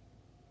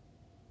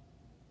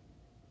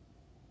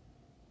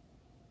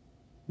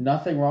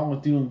 nothing wrong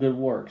with doing good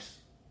works.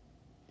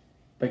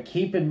 But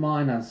keep in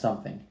mind on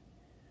something.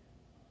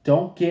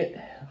 Don't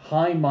get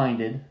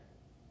high-minded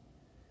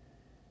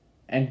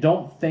and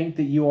don't think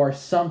that you are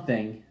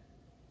something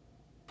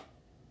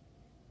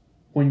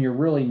when you're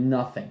really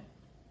nothing.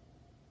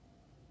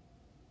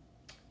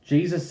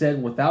 Jesus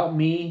said, without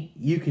me,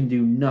 you can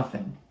do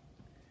nothing.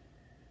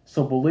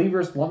 So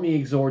believers, let me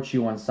exhort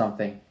you on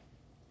something.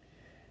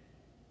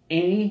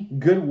 Any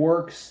good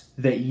works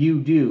that you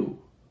do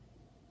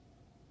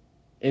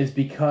is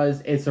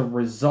because it's a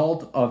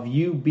result of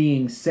you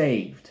being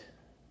saved.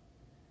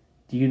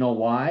 Do you know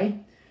why?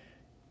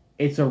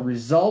 It's a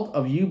result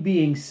of you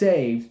being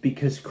saved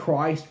because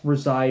Christ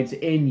resides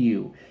in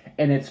you.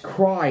 And it's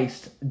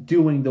Christ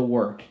doing the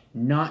work,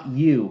 not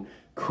you.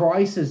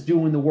 Christ is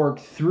doing the work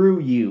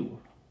through you.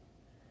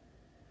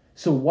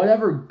 So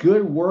whatever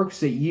good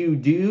works that you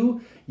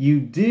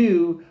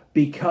do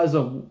because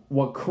of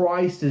what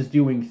Christ is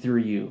doing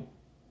through you.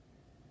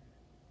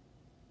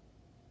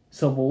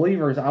 So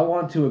believers, I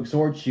want to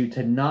exhort you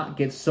to not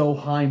get so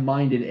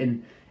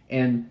high-minded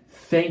and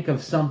think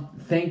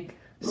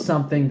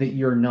something that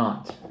you're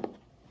not.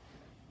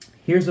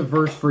 Here's a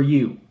verse for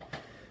you.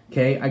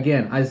 Okay,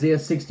 again, Isaiah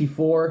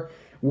 64,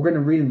 we're going to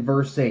read in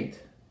verse 8.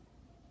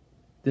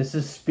 This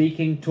is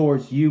speaking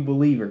towards you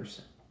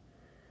believers.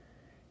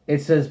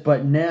 It says,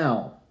 "But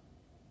now,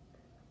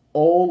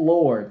 O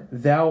Lord,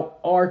 thou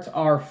art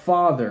our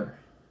Father.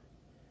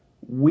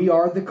 We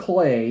are the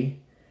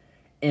clay,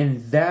 and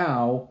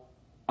thou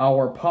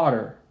our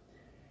potter.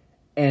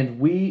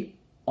 And we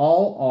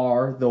all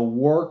are the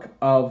work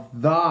of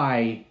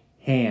thy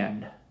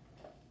hand."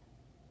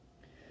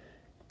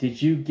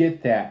 Did you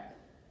get that?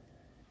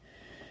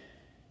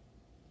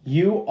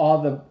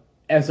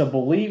 As a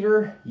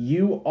believer,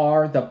 you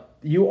are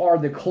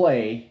the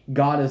clay,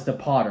 God is the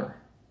potter.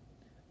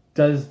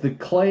 Does the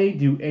clay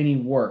do any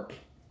work?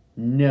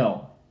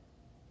 No.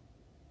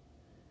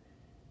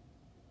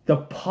 The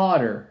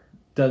potter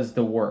does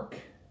the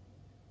work.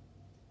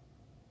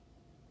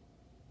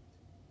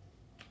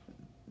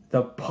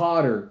 The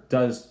potter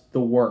does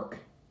the work.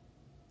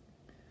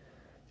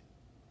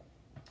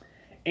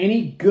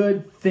 Any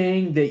good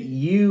thing that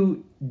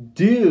you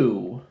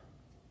do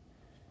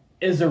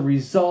is a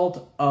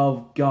result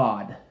of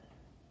God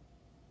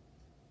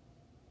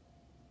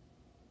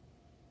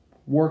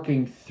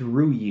working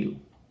through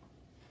you.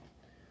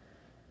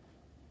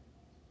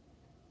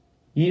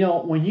 You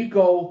know, when you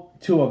go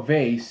to a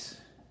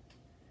vase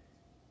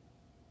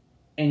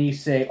and you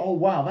say, "Oh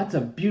wow, that's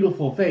a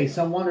beautiful vase.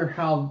 I wonder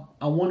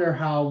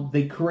how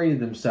they created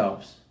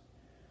themselves."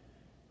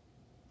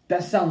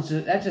 That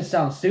just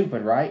sounds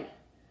stupid, right?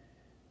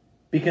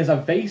 Because a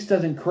vase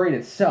doesn't create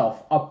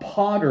itself. A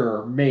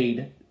potter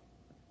made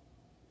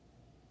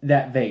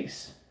that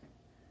vase.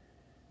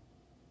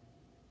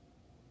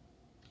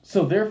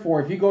 So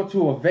therefore, if you go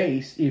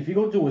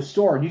to a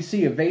store and you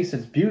see a vase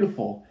that's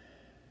beautiful,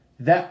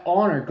 that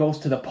honor goes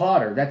to the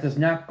potter. That does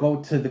not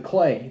go to the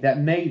clay that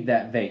made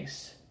that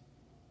vase.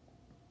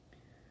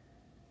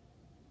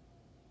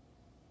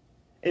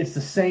 It's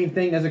the same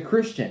thing as a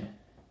Christian.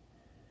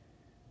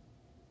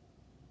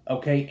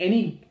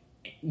 Okay,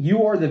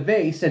 you are the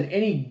vase, and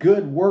any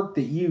good work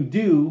that you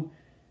do,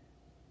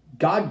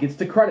 God gets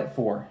the credit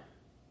for.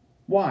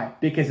 Why?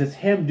 Because it's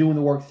Him doing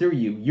the work through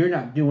you. You're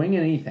not doing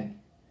anything.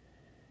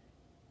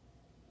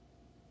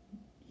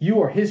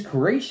 You are His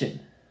creation.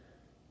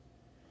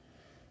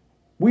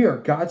 We are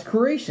God's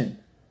creation.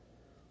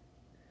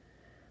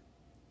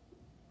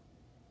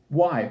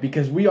 Why?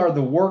 Because we are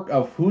the work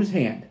of whose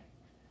hand?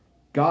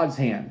 God's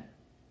hand.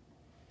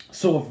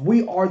 So if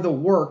we are the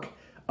work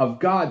of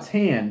God's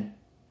hand,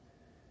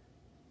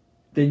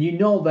 then you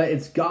know that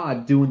it's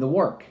God doing the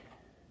work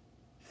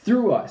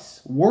through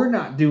us. We're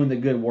not doing the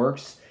good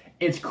works.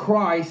 It's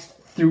Christ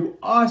through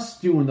us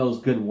doing those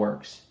good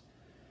works.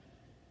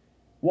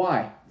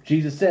 Why?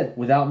 Jesus said,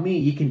 without me,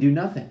 you can do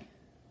nothing.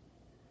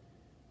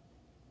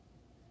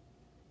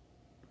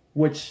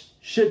 Which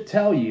should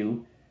tell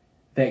you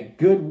that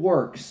good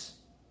works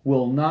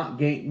will not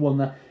gain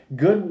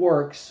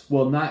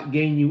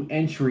you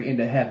entry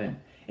into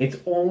heaven. It's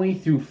only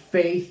through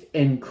faith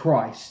in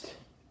Christ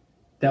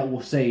that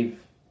will save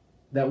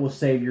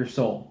your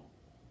soul.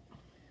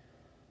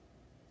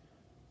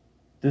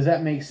 Does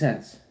that make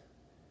sense?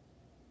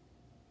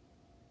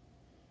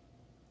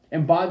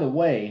 And by the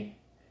way,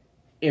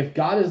 if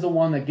God is the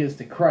one that gets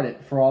the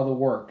credit for all the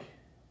work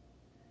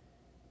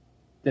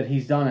that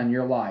He's done in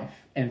your life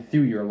and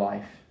through your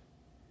life,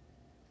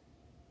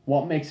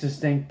 what makes us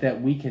think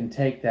that we can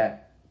take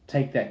that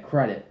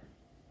credit?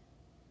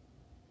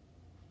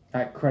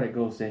 That credit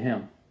goes to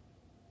Him.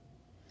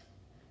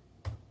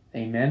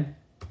 Amen.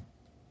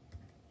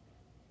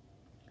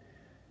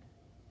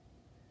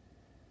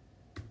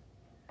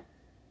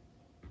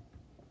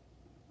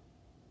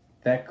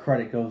 That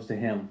credit goes to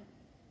Him.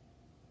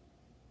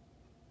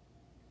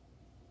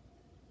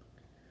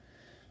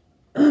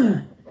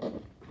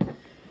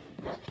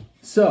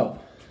 So,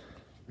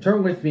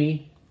 turn with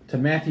me to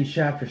Matthew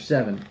chapter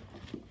 7.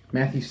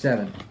 Matthew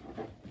 7.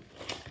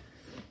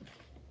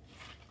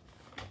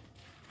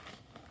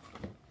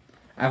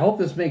 I hope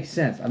this makes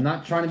sense. I'm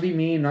not trying to be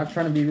mean, I'm not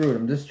trying to be rude.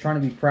 I'm just trying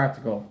to be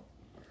practical.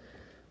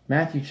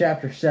 Matthew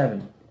chapter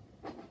 7.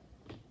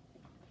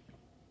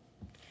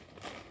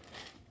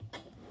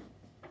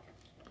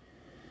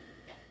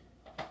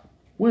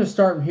 We're going to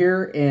start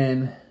here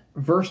in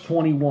verse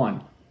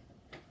 21.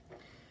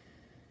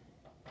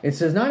 It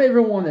says, "Not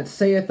everyone that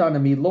saith unto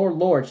me, Lord,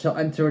 Lord, shall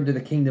enter into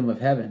the kingdom of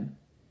heaven,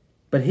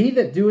 but he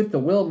that doeth the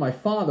will of my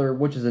Father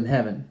which is in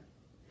heaven.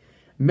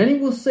 Many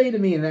will say to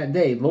me in that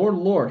day, Lord,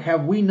 Lord,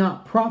 have we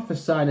not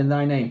prophesied in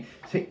thy name?"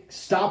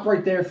 Stop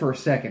right there for a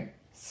second.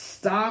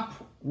 Stop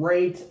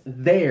right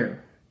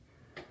there.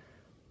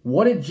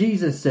 What did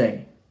Jesus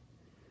say?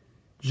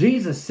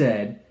 Jesus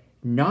said,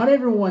 "Not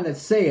everyone that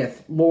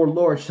saith, Lord,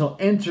 Lord, shall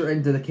enter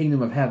into the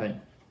kingdom of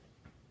heaven."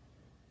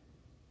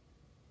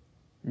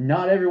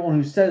 Not everyone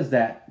who says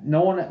that,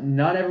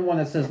 not everyone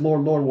that says,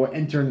 Lord, Lord, will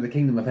enter into the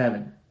kingdom of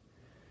heaven.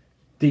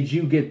 Did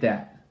you get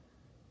that?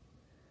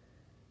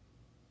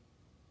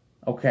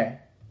 Okay.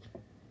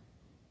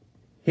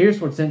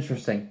 Here's what's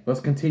interesting. Let's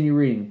continue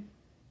reading.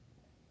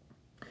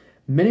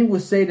 "Many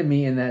will say to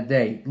me in that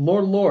day,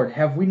 Lord, Lord,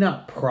 have we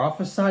not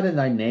prophesied in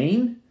thy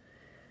name?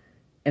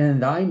 And in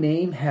thy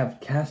name have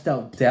cast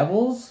out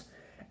devils?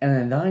 And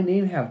in thy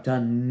name have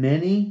done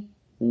many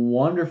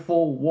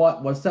wonderful,"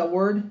 what? What's that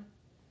word?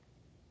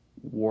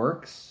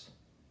 Works.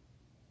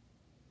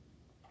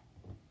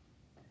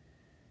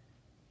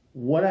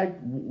 What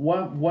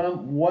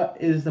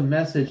is the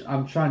message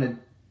I'm trying to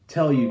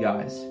tell you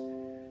guys?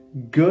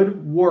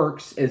 Good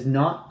works is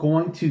not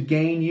going to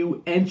gain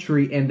you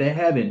entry into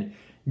heaven.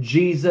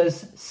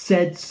 Jesus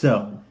said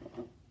so.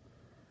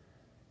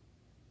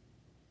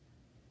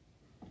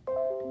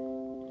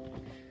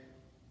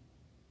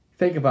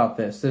 Think about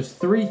this. There's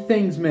 3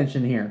 things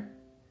mentioned here.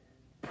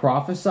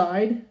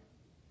 Prophesied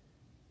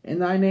in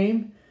thy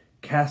name,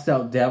 cast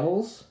out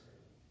devils,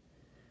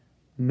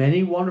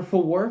 many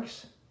wonderful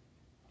works.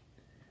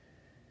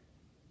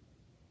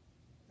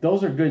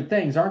 Those are good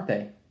things, aren't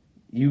they?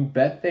 You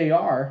bet they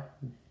are.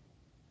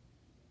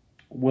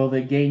 Will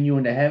they gain you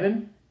into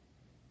heaven?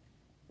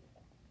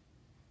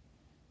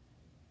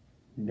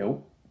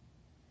 Nope.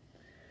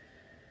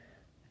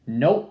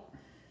 Nope.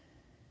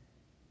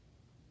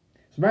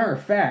 As a matter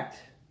of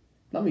fact,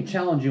 let me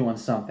challenge you on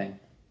something.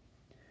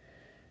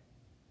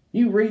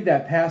 You read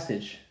that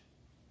passage.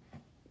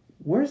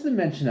 Where's the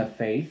mention of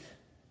faith?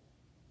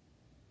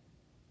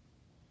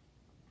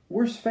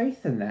 Where's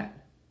faith in that?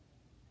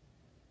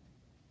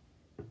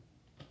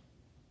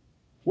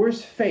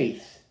 Where's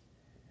faith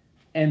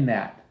in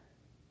that?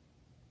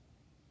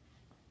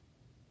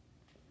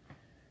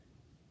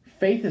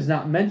 Faith is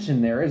not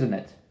mentioned there, isn't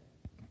it?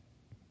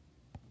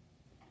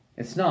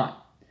 It's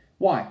not.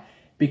 Why?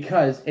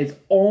 Because it's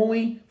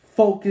only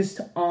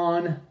focused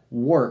on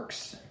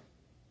works.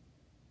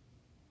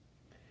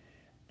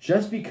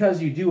 Just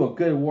because you do a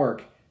good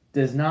work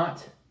does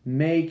not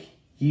make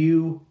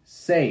you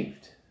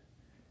saved.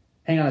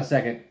 Hang on a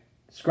second.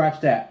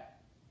 Scratch that.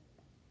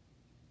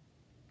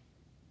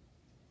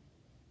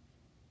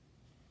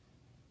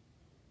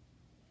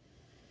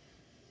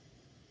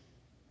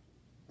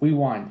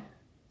 Rewind.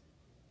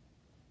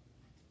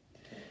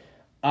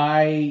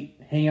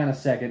 Hang on a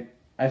second.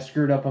 I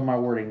screwed up on my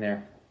wording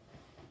there.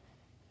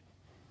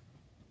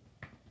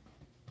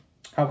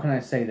 How can I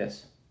say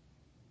this?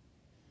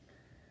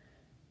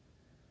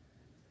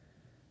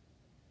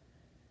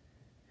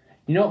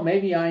 You know,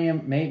 maybe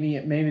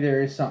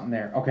there is something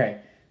there.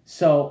 Okay,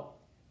 so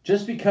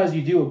just because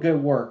you do a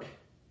good work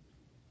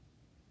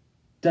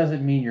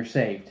doesn't mean you're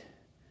saved.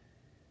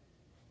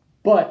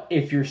 But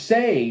if you're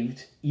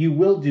saved, you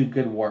will do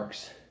good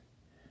works.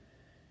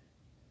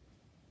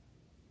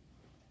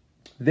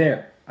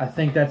 There, I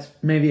think that's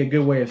maybe a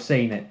good way of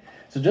saying it.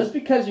 So just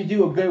because you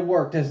do a good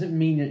work doesn't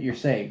mean that you're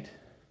saved.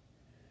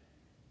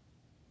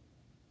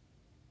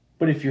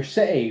 But if you're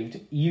saved,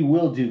 you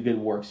will do good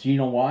works. You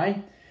know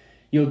why?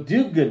 You'll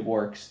do good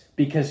works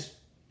because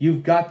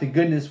you've got the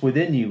goodness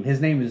within you.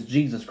 His name is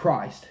Jesus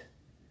Christ.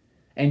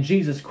 And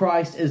Jesus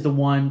Christ is the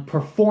one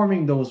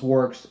performing those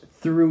works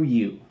through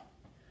you.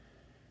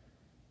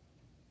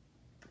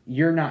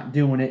 You're not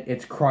doing it.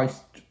 It's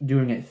Christ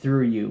doing it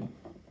through you.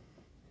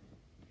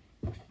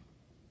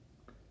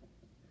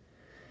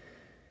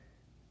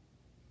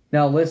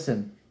 Now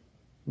listen.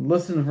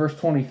 Listen to verse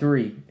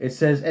 23. It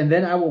says, "And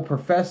then I will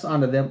profess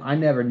unto them, I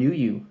never knew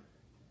you.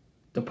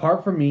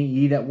 Depart from me,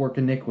 ye that work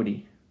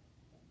iniquity."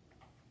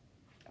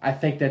 I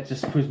think that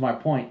just proves my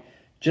point.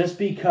 Just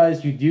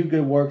because you do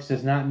good works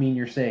does not mean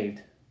you're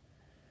saved.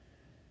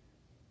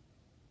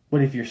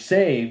 But if you're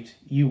saved,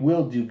 you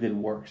will do good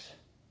works.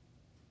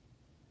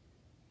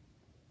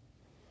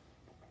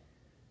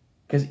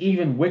 Because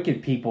even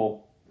wicked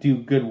people do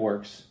good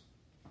works.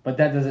 But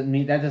that doesn't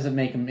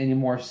make them any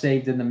more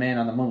saved than the man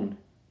on the moon.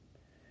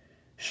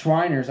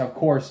 Shriners, of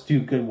course, do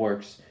good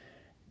works.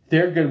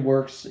 Their good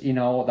works,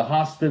 the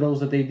hospitals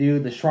that they do,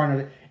 the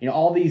Shriners,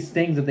 all these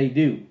things that they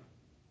do.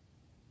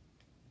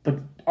 But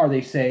are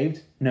they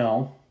saved?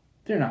 No,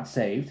 they're not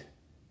saved.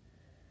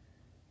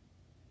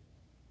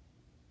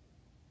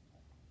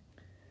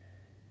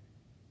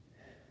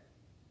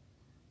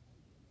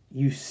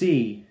 You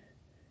see,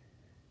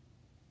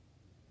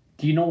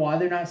 do you know why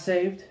they're not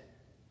saved?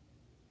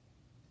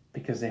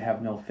 Because they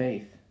have no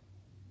faith.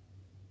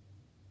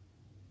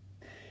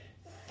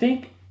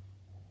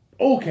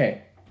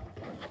 Okay.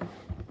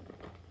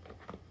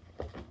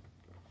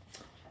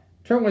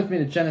 Turn with me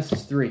to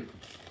Genesis 3.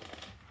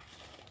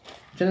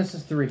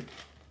 Genesis 3.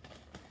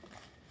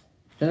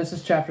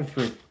 Genesis chapter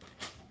 3.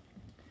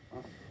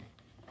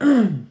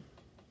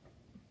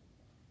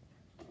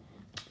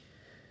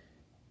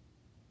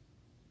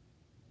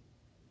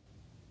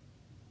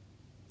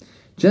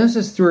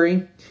 Genesis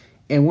 3,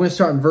 and we're going to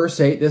start in verse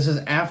 8. This is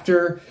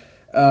after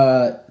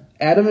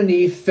Adam and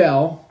Eve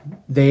fell.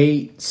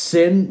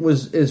 Sin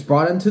is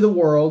brought into the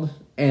world,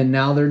 and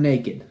now they're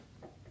naked.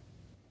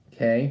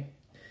 Okay.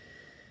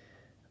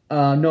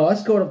 No,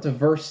 let's go up to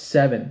verse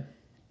 7.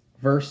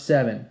 Verse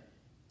 7.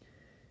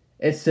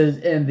 It says,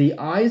 and the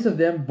eyes of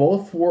them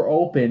both were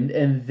opened,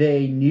 and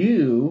they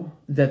knew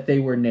that they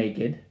were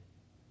naked.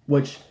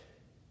 Which,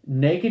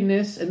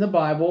 nakedness in the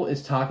Bible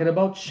is talking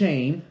about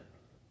shame.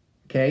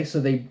 Okay,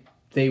 so they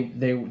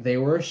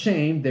were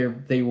ashamed.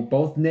 They were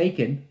both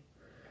naked.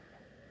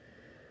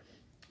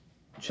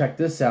 Check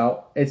this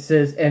out. It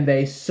says, and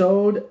they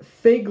sewed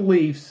fig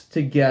leaves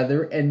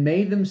together and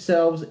made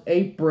themselves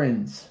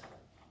aprons.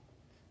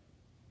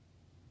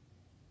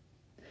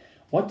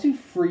 What do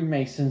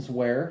Freemasons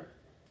wear?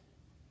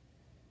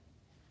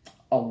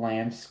 A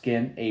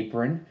lambskin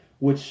apron,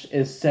 which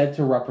is said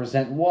to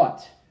represent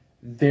what?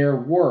 Their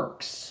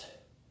works.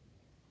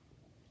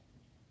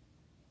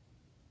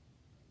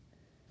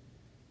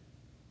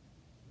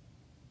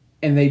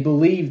 And they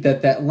believe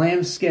that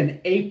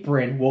lambskin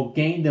apron will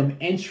gain them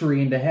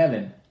entry into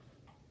heaven.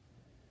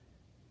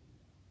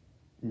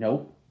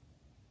 Nope.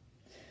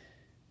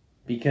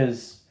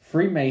 Because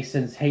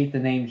Freemasons hate the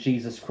name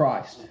Jesus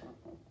Christ.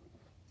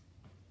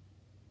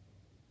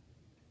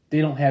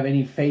 They don't have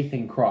any faith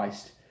in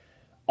Christ.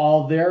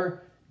 All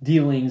their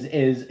dealings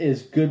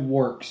is good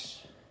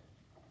works.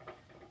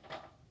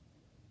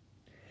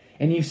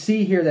 And you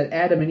see here that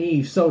Adam and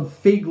Eve sewed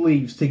fig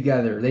leaves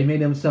together. They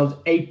made themselves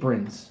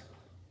aprons.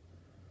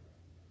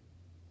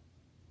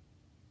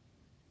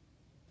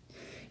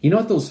 You know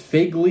what those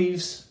fig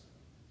leaves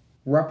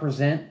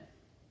represent?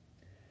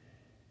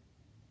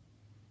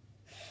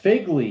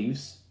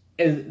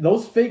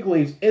 Those fig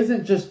leaves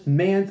isn't just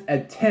man's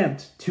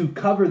attempt to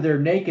cover their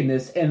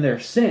nakedness and their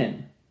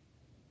sin.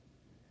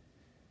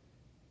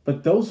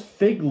 But those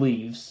fig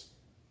leaves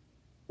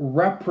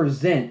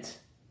represent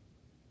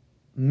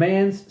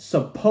man's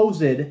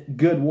supposed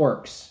good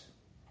works.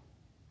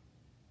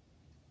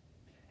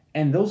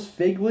 And those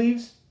fig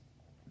leaves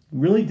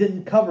really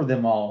didn't cover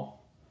them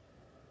all.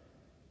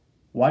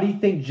 Why do you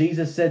think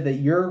Jesus said that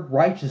your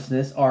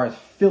righteousness are as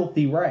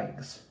filthy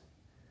rags?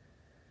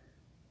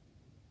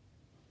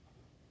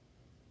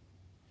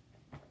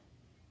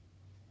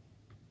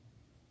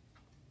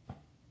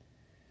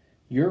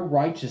 Your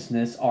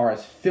righteousness are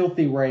as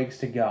filthy rags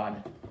to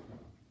God.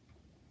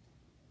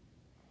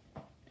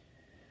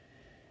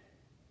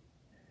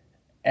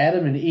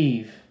 Adam and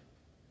Eve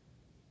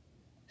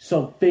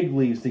sewed fig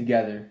leaves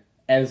together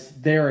as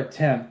their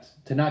attempt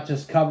to not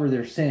just cover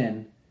their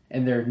sin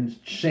and their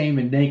shame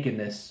and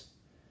nakedness.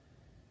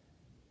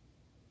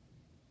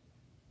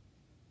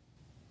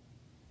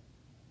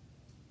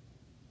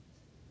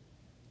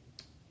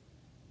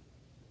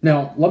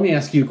 Now, let me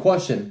ask you a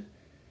question.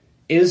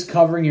 Is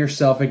covering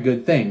yourself a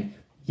good thing?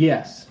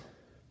 Yes.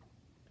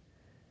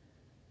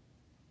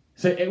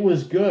 So it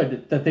was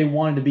good that they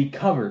wanted to be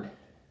covered.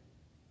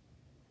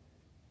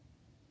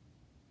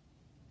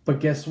 But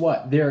guess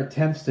what? Their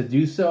attempts to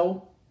do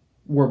so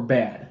were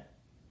bad.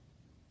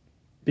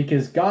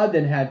 Because God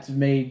then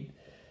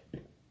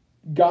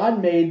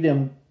God made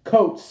them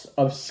coats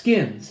of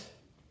skins,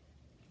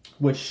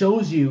 which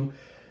shows you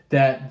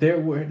that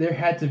there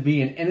had to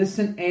be an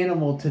innocent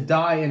animal to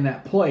die in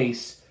that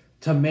place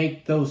to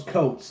make those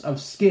coats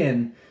of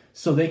skin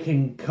so he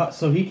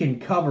can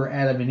cover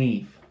Adam and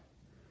Eve.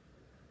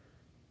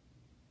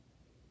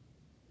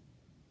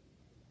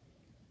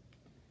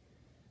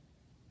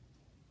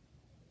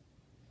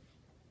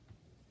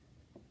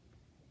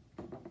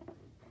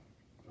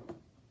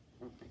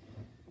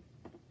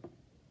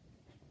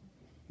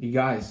 You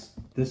guys,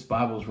 this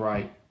Bible's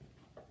right.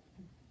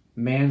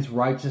 Man's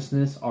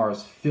righteousness are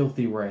as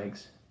filthy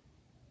rags.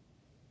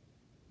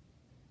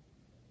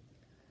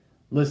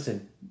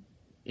 Listen,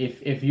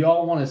 if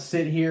y'all want to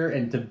sit here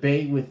and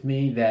debate with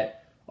me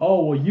that,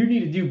 oh, well, you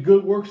need to do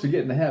good works to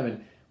get into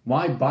heaven,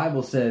 my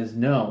Bible says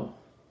no.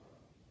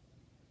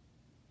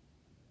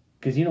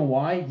 Because you know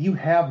why? You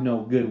have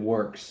no good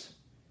works.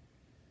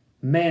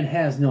 Man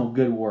has no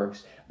good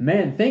works.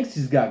 Man thinks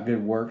he's got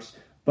good works,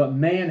 but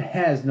man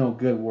has no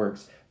good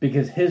works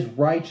because his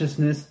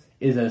righteousness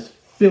is as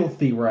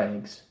filthy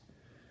rags.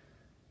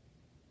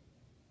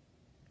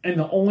 And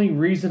the only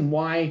reason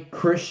why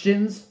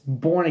Christians,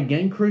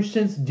 born-again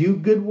Christians, do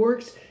good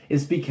works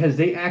is because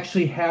they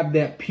actually have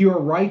that pure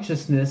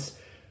righteousness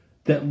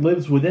that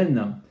lives within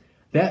them.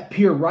 That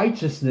pure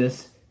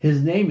righteousness,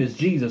 his name is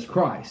Jesus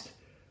Christ.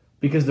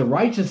 Because the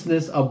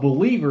righteousness of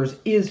believers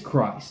is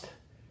Christ.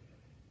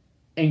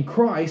 And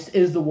Christ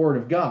is the Word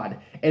of God.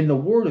 And the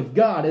Word of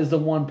God is the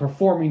one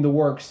performing the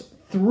works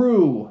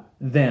through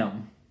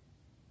them.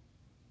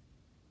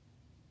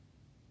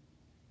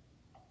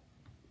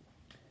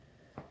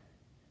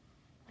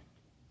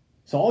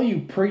 So all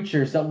you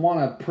preachers that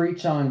want to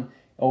preach on,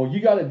 oh, you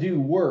got to do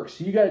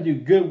works, you got to do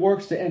good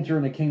works to enter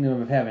in the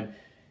kingdom of heaven.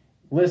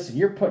 Listen,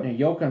 you're putting a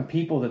yoke on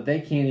people that they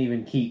can't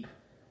even keep.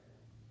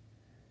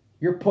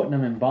 You're putting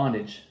them in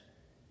bondage.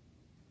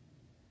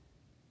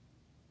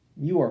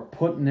 You are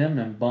putting them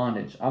in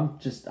bondage. I'm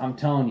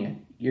telling you,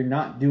 you're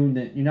not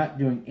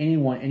doing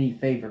anyone any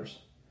favors.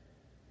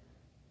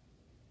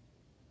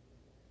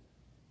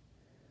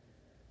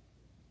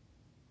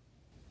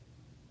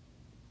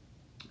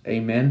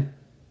 Amen.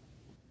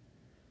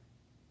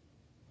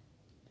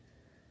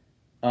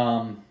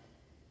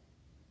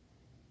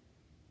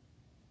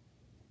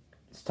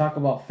 Let's talk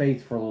about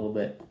faith for a little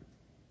bit.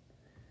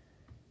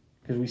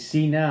 Because we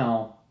see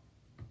now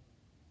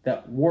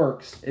that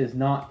works is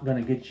not going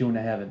to get you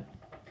into heaven.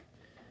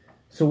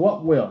 So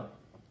what will?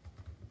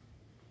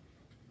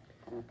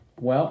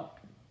 Well,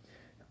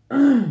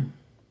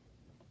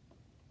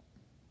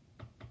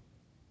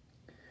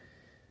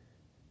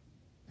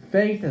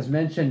 faith is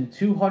mentioned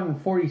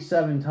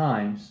 247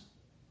 times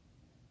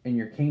in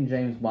your King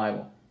James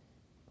Bible.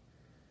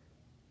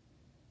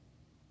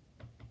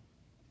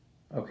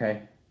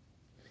 Okay.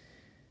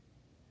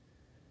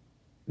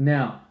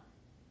 Now,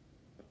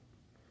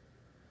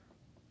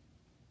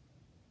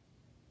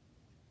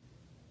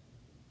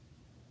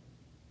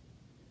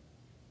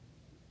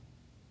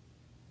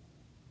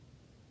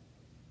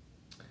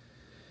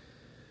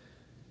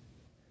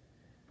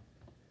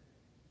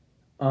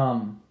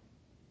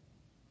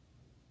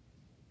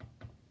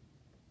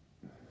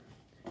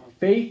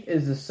 faith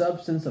is the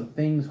substance of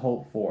things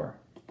hoped for,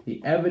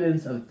 the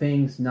evidence of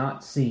things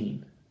not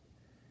seen.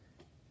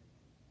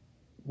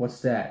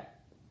 What's that?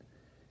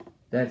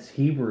 That's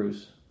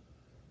Hebrews.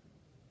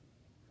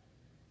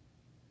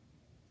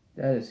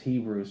 That is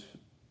Hebrews.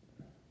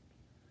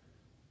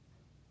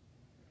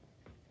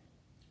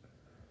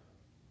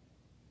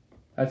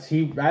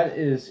 That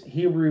is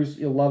Hebrews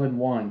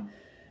 11:1.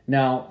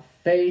 Now,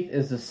 faith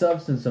is the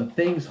substance of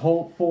things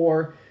hoped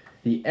for,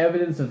 the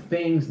evidence of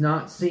things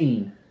not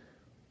seen.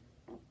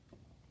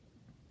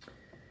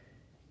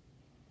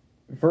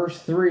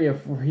 Verse 3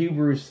 of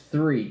Hebrews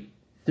 3.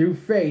 Through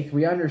faith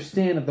we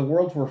understand that the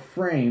worlds were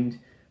framed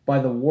by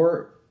the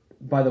word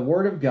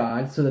of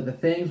God, so that the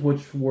things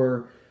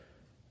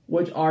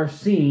which are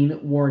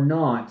seen were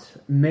not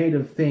made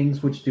of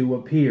things which do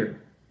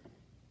appear.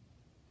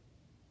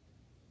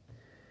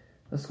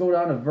 Let's go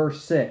down to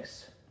verse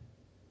 6.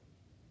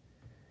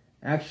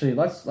 Actually,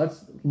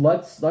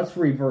 let's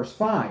read verse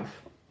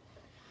 5.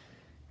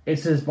 It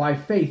says, by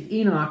faith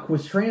Enoch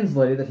was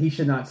translated that he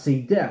should not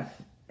see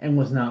death, and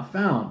was not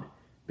found,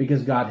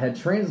 because God had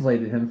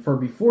translated him. For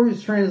before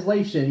his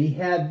translation he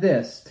had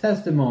this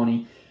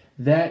testimony,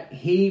 that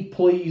he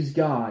pleased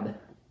God.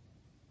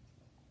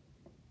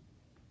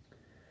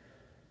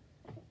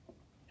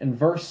 In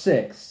verse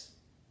 6,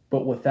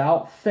 but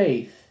without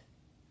faith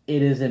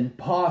it is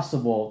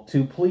impossible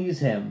to please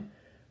him.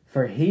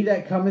 For he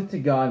that cometh to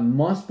God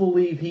must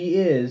believe he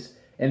is,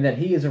 and that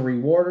he is a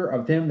rewarder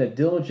of them that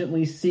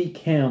diligently seek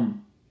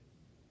him.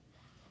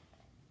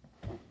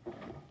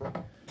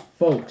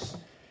 Folks,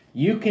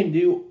 you can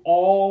do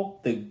all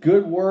the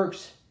good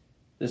works,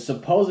 the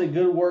supposed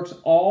good works,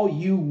 all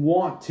you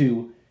want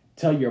to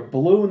till you're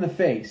blue in the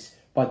face,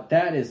 but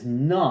that is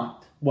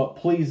not what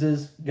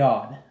pleases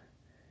God.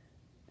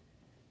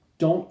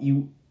 Don't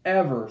you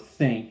ever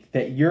think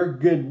that your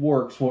good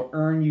works will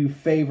earn you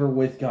favor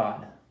with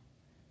God.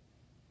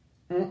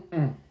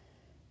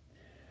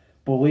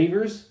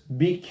 Believers,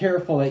 be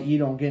careful that you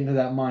don't get into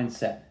that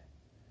mindset.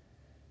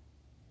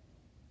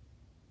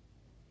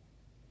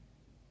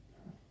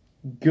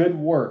 Good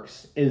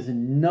works is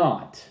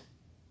not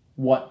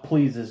what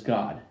pleases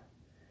God.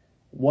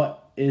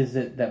 What is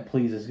it that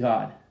pleases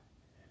God?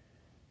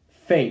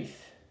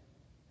 Faith.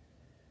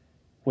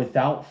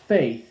 Without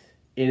faith,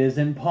 it is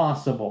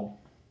impossible.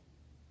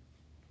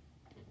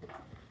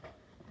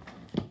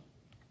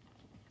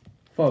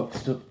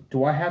 Folks,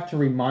 do I have to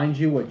remind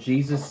you what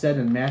Jesus said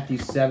in Matthew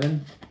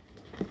 7?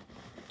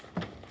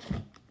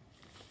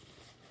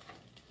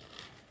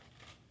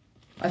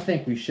 I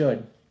think we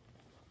should.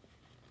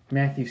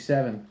 Matthew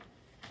 7.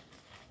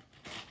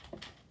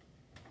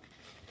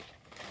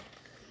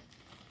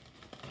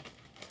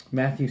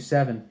 Matthew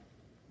 7.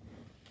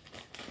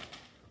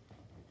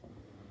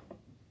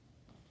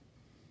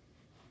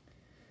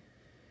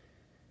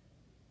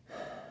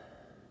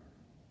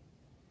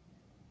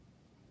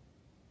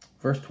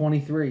 Verse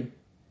 23.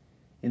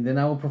 And then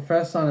I will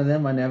profess unto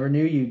them, I never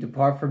knew you.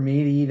 Depart from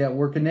me, ye that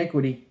work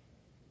iniquity.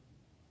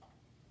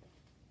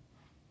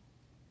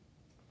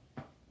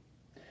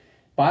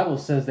 Bible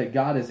says that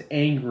God is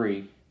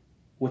angry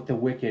with the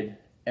wicked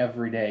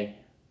every day.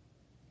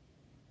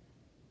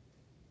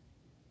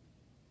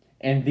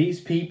 And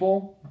these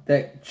people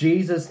that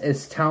Jesus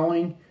is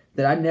telling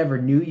that I never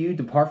knew you,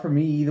 depart from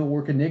me, ye that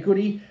work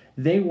iniquity,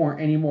 they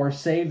weren't any more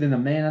saved than the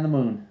man on the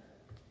moon.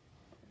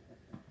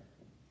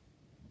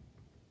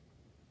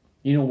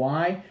 You know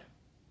why?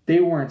 They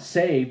weren't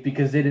saved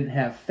because they didn't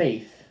have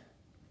faith.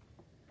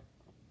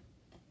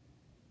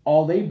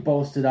 All they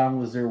boasted on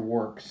was their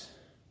works.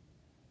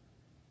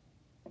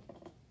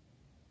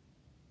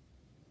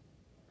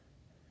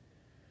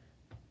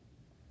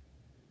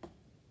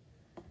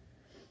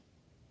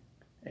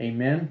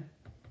 Amen?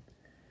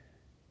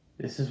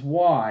 This is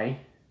why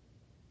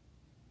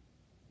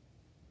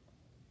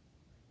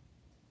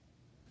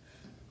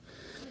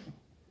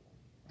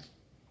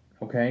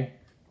okay?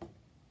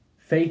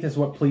 Faith is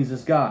what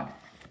pleases God.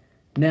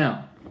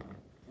 Now,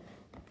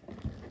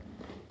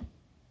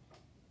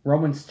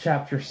 Romans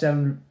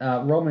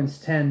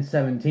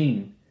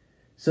 10:17.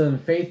 So then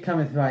faith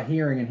cometh by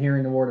hearing, and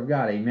hearing the word of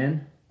God.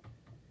 Amen?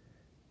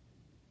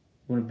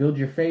 You want to build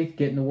your faith?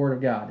 Get in the word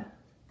of God.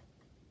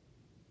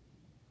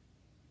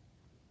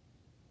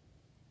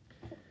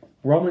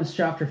 Romans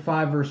chapter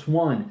 5, verse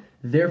 1.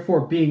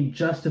 Therefore, being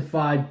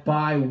justified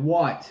by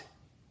what?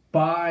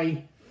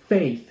 By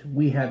faith,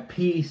 we have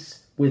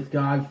peace with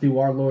God through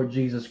our Lord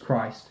Jesus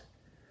Christ.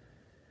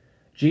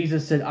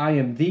 Jesus said, I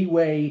am the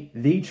way,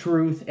 the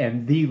truth,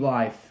 and the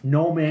life.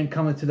 No man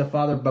cometh to the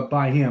Father but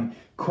by him.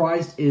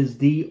 Christ is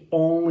the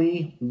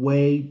only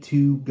way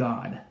to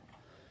God.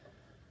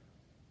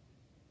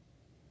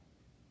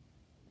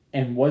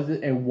 And what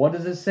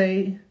does it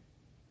say?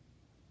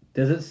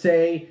 Does it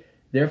say,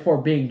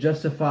 therefore being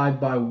justified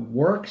by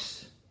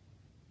works?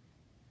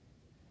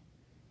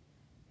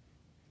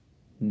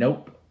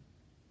 Nope.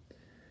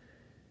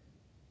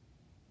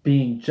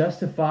 Being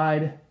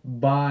justified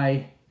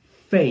by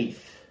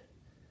faith.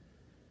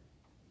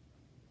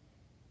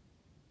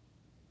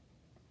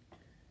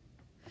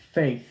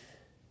 Faith.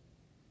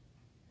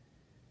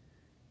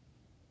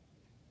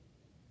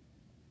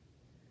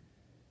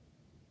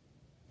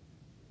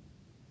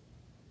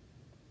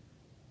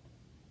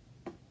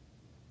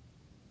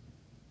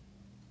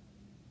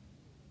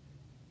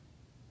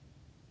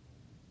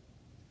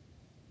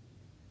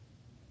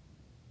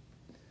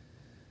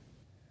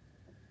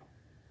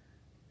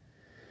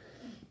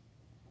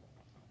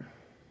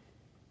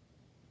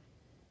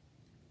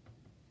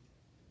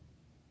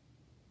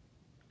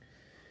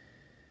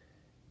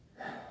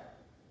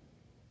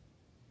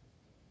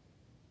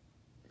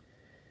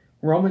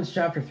 Romans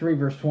chapter 3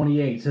 verse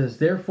 28 says,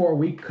 therefore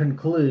we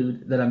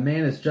conclude that a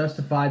man is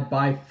justified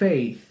by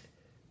faith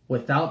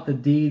without the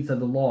deeds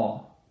of the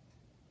law.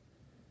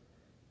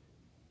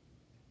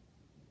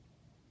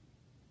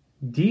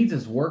 Deeds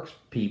is works,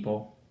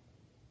 people.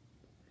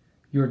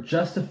 You're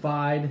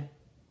justified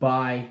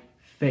by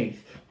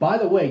faith. By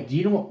the way, do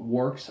you know what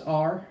works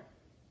are?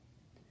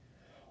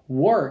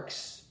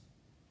 Works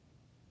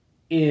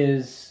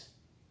is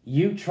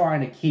you trying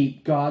to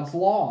keep God's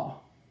law.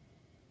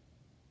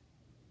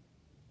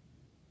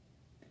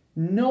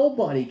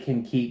 Nobody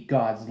can keep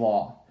God's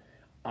law.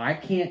 I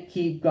can't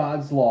keep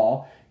God's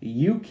law.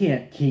 You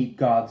can't keep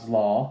God's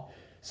law.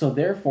 So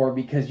therefore,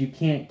 because you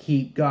can't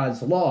keep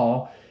God's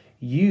law,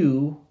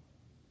 you,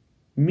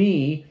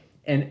 me,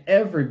 and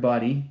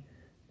everybody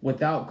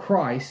without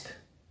Christ,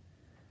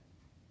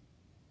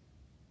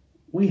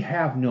 we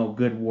have no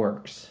good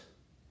works.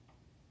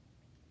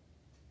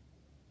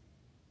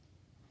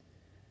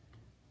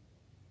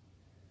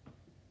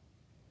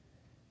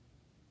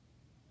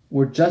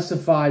 We're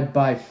justified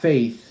by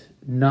faith,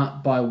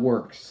 not by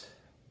works.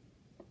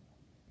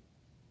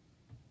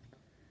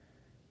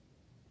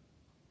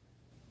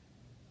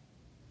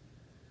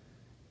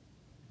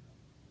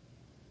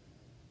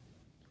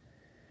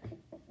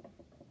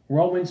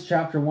 Romans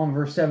chapter 1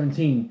 verse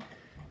 17.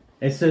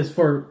 It says,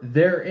 for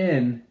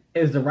therein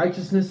is the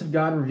righteousness of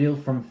God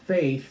revealed from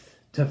faith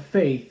to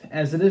faith,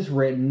 as it is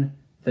written,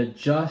 the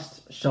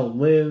just shall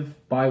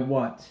live by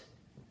what?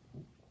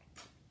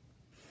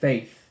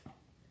 Faith.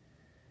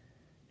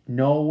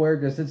 Nowhere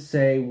does it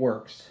say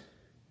works.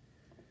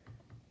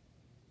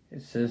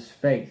 It says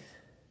faith.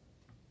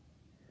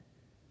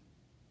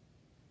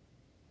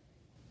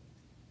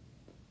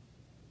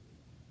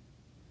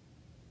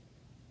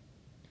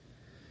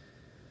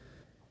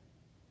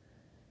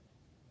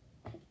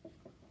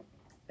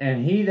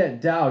 And he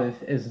that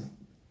doubteth is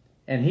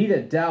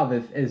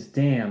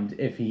damned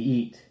if he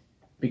eat,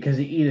 because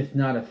he eateth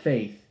not of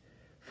faith.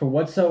 For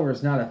whatsoever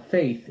is not of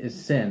faith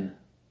is sin.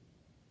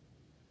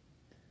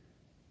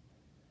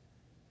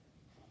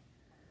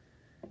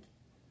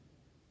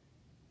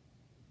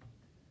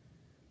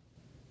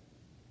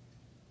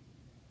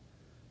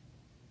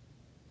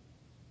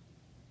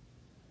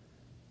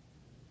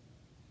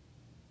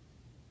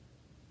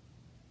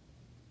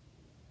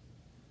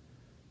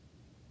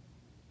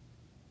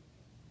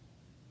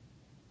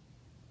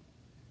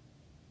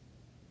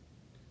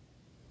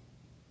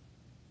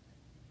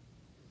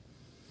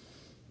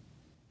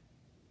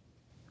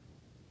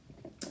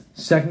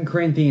 Second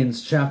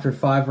Corinthians chapter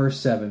 5 verse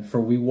 7.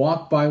 For we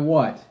walk by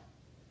what?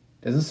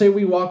 It doesn't say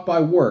we walk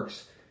by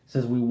works. It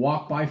says we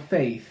walk by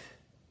faith,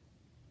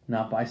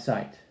 not by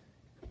sight.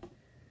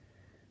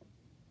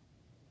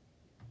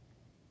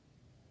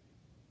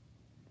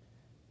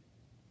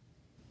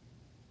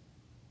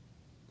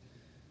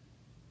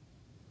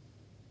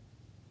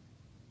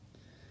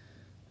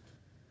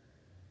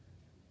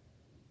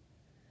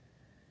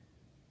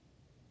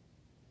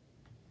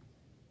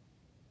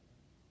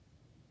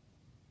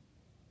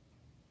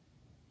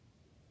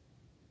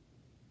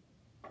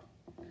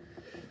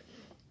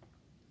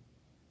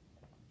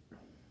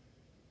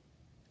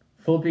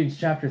 Philippians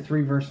chapter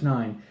 3, verse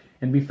 9.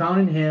 And be found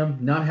in him,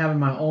 not having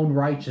my own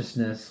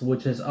righteousness,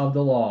 which is of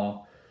the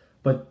law.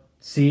 But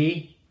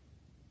see,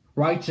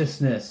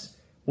 righteousness.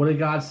 What did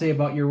God say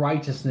about your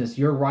righteousness?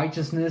 Your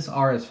righteousness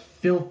are as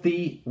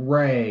filthy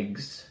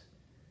rags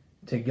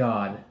to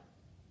God.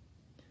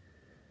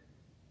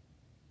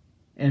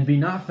 And be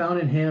not found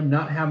in him,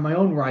 not have my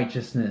own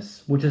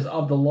righteousness, which is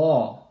of the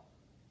law,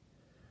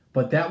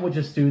 but that which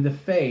is through the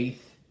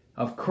faith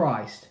of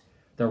Christ,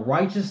 the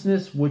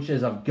righteousness which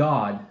is of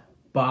God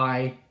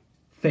by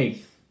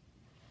faith.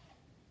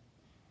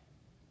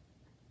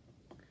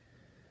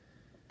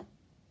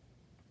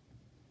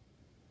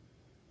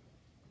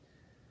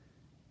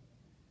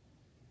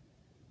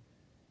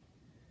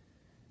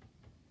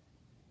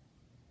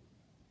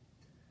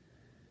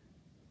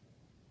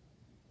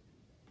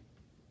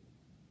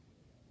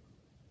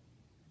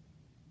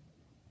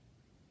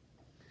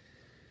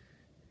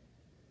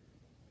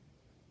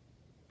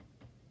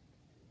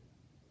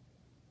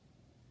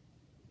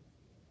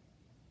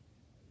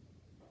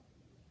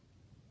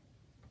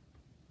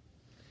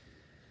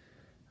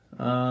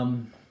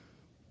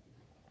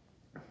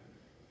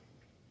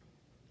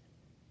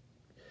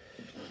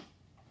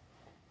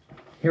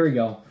 Here we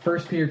go. 1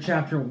 Peter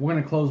chapter. We're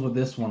going to close with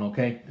this one,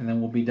 okay? And then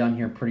we'll be done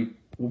here.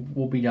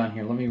 We'll be done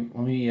here.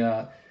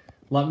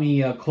 Let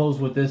me close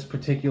with this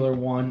particular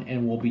one,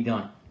 and we'll be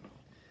done.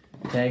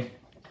 Okay.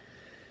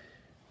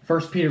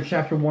 1 Peter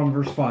chapter 1,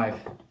 verse 5.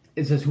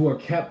 It says, "Who are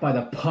kept by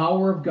the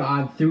power of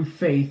God through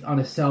faith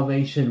unto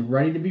salvation,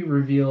 ready to be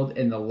revealed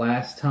in the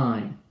last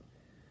time."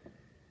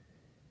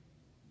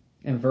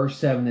 In verse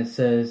 7 it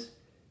says,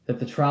 "That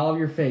the trial of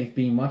your faith,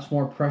 being much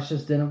more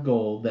precious than of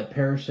gold, that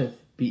perisheth,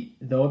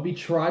 though it be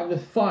tried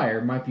with fire,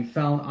 might be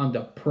found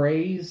unto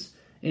praise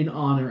and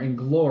honor and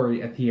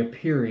glory at the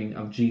appearing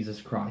of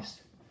Jesus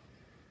Christ."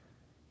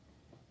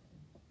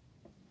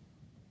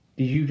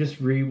 Did you just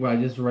read what I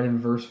just read in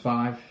verse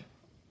 5?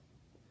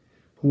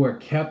 Who are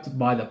kept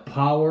by the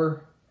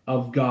power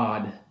of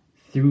God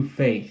through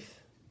faith.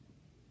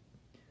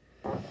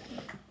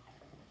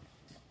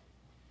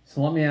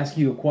 So let me ask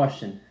you a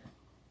question.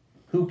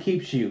 Who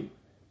keeps you?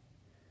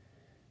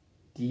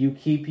 Do you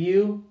keep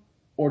you,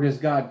 or does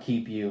God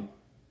keep you?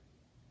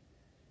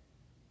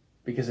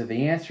 Because if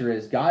the answer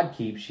is God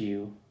keeps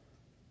you,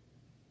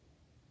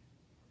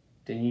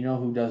 then you know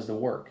who does the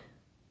work.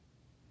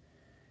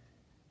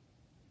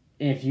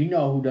 And if you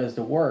know who does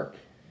the work,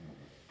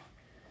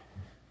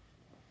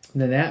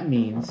 then that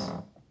means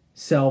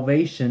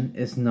salvation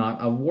is not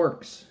of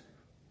works.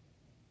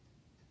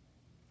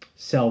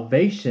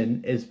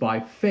 Salvation is by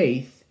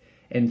faith,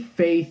 and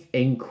faith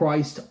in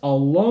Christ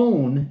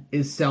alone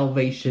is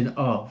salvation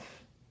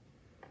of.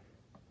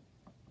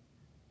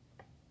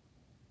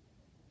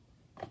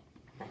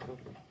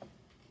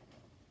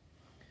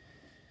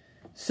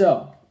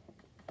 So,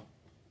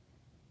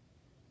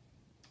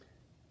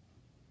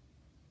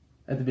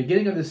 at the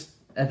beginning of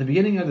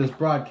this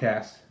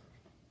broadcast,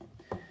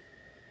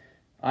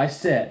 I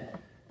said,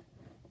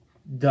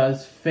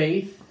 does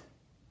faith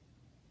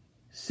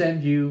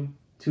send you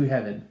to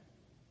heaven?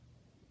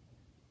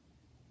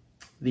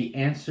 The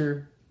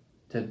answer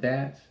to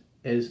that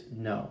is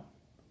no.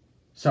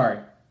 Sorry.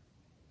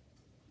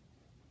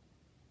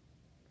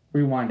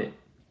 Rewind it.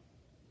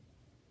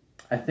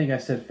 I think I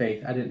said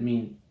faith. I didn't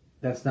mean,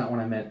 that's not what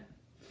I meant.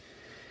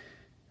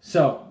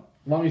 So,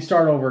 let me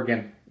start over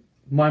again.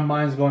 My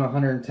mind's going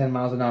 110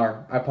 miles an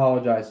hour. I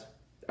apologize.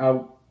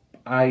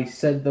 I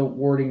said the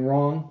wording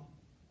wrong.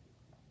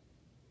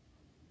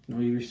 Let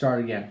me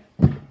restart again.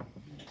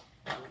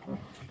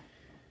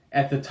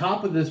 At the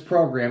top of this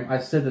program, I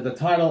said that the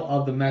title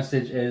of the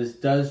message is,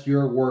 "Does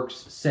your works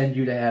send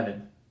you to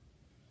heaven?"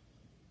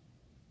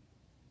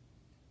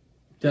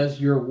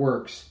 Does your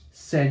works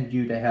send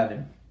you to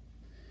heaven?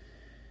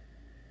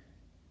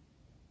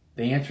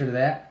 The answer to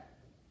that?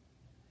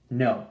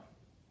 No.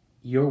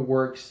 Your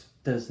works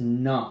does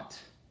not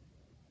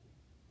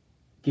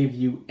give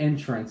you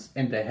entrance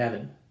into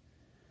heaven.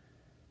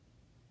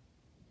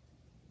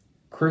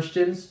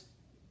 Christians,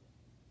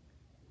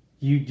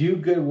 you do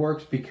good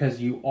works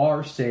because you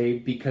are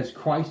saved, because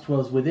Christ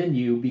dwells within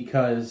you,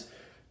 because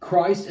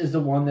Christ is the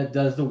one that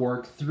does the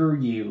work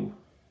through you.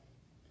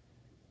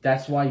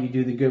 That's why you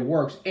do the good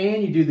works.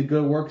 And you do the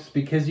good works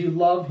because you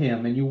love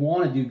Him and you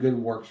want to do good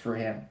works for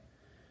Him.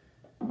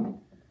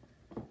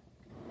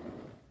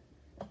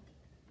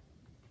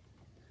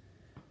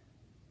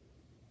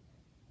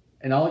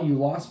 And all you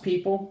lost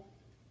people,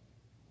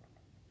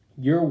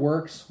 your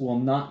works will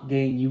not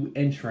gain you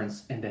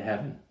entrance into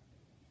heaven.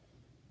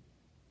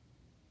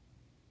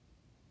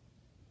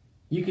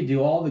 You can do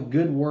all the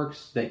good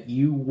works that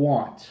you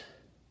want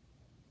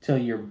till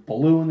you're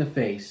blue in the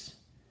face.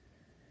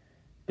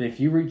 But if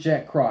you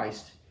reject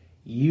Christ,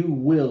 you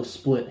will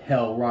split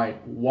hell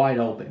right wide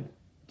open.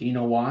 Do you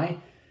know why?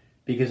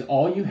 Because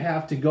all you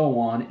have to go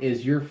on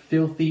is your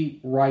filthy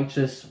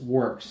righteous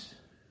works.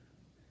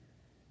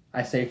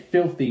 I say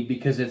filthy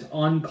because it's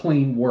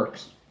unclean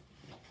works.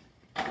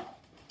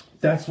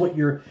 That's what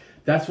your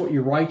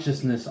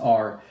righteousness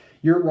are.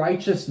 Your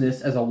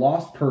righteousness as a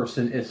lost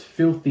person is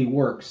filthy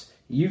works.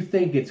 You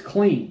think it's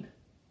clean,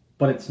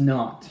 but it's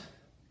not.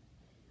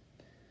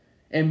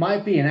 It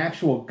might be an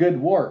actual good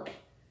work,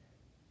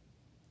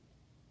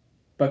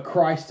 but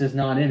Christ is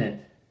not in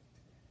it.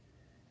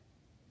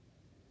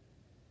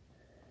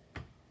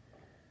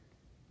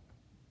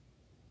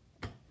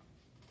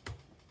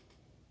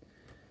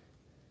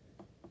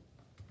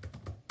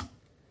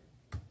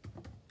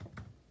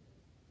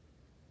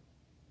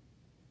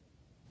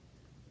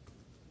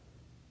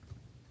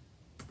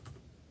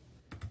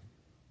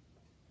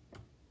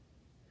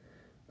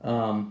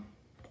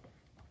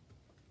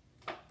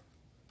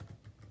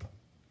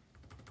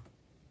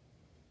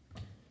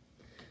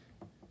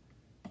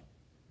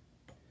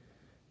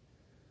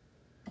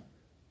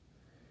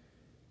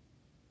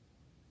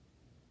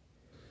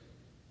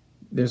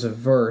 There's a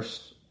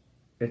verse.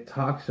 It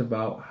talks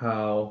about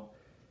how,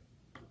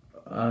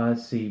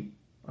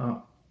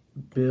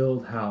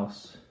 build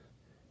house,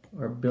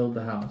 or build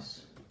the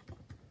house.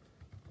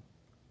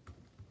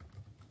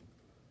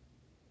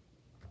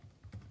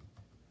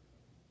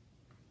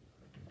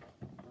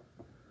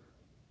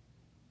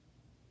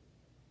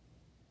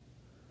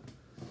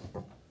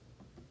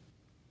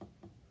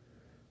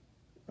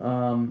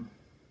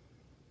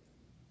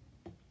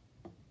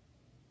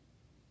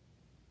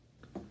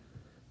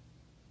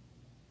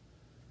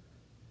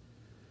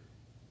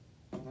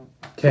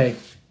 Okay,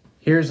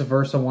 here's a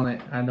verse I want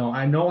to. I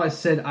know. I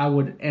said I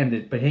would end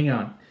it, but hang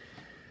on.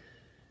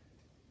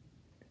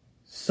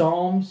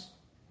 Psalms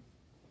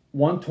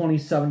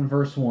 127,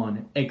 verse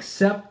 1.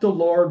 Except the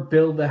Lord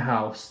build the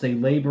house, they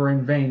labor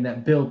in vain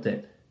that built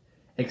it.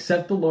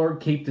 Except the Lord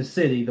keep the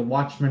city, the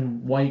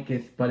watchman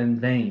waketh but in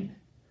vain.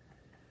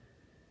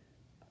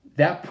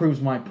 That proves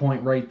my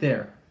point right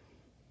there.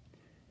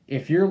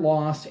 If you're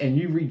lost and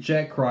you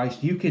reject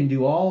Christ, you can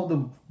do all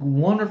the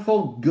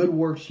wonderful good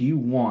works you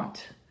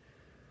want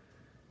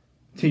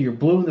till you're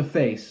blue in the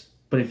face.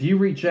 But if you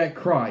reject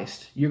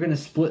Christ, you're going to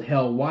split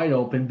hell wide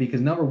open because,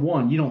 number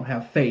one, you don't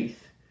have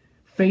faith.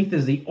 Faith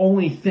is the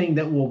only thing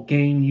that will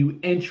gain you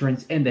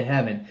entrance into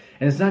heaven.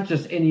 And it's not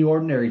just any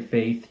ordinary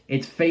faith.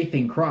 It's faith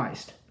in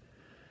Christ.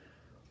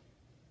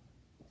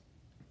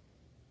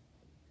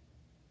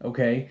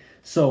 Okay?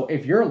 So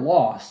if you're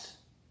lost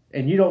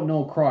and you don't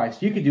know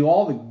Christ, you can do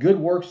all the good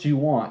works you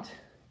want.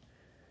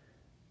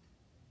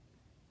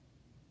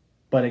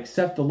 But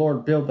except the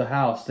Lord build the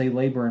house, they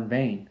labor in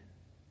vain.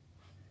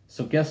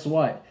 So guess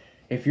what?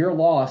 If you're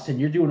lost and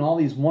you're doing all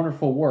these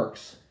wonderful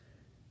works,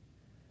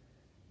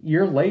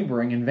 you're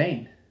laboring in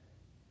vain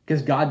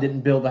because God didn't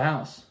build the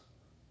house.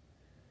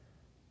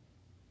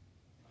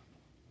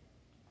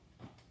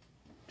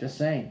 Just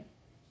saying.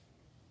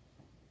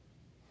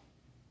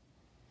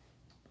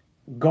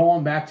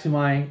 Going back to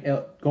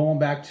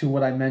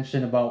what I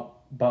mentioned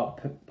about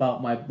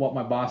what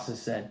my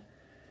bosses said.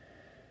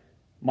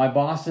 My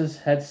bosses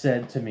had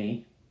said to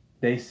me,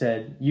 they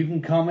said, you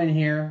can come in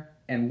here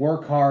and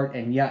work hard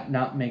and yet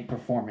not make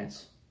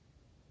performance.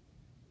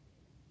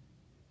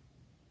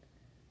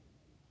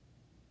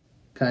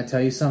 Can I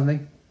tell you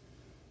something?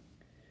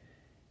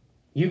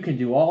 You can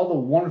do all the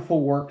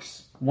wonderful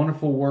works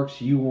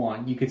you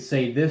want. You could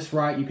say this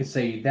right, you could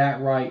say that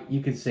right,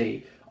 you could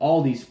say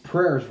all these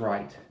prayers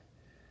right.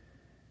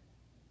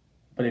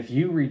 But if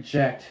you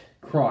reject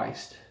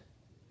Christ,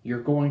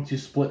 you're going to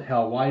split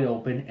hell wide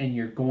open and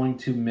you're going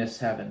to miss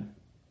heaven.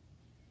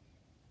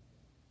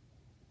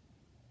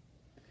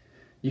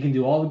 You can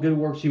do all the good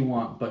works you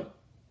want, but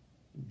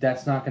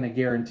that's not going to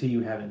guarantee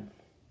you heaven.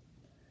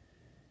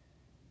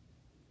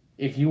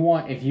 If you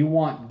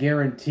want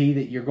guarantee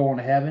that you're going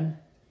to heaven,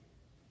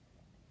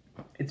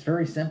 it's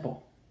very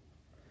simple.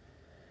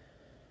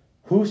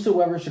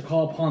 Whosoever shall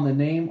call upon the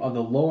name of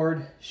the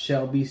Lord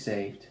shall be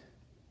saved.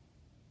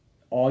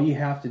 All you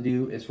have to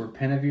do is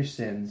repent of your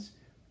sins,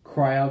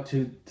 cry out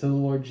to the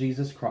Lord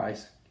Jesus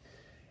Christ,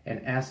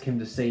 and ask Him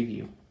to save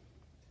you.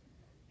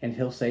 And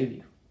He'll save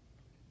you.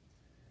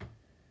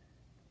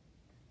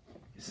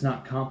 It's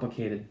not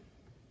complicated.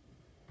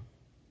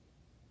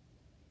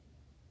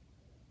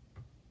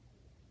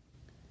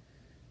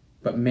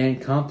 But man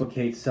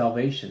complicates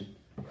salvation.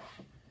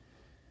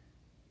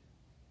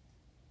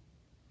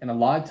 And a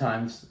lot of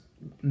times,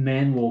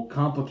 man will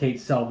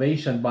complicate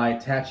salvation by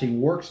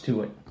attaching works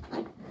to it.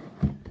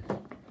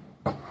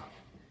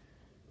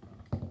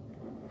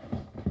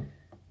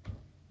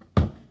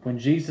 When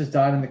Jesus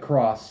died on the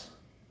cross,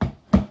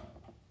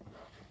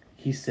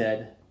 He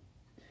said,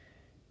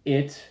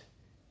 "It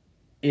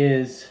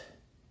is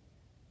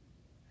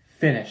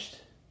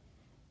finished."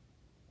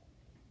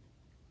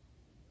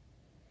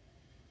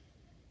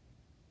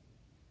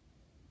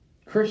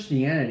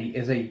 Christianity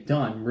is a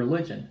done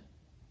religion.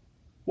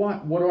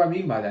 What do I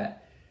mean by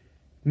that?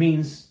 It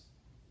means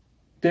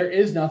there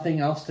is nothing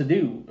else to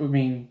do. I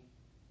mean,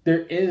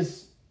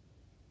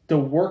 the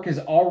work is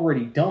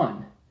already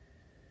done.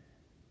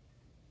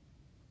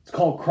 It's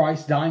called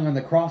Christ dying on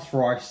the cross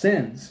for our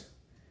sins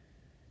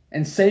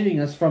and saving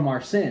us from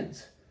our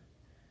sins.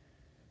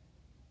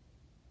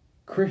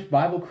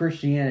 Bible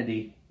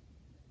Christianity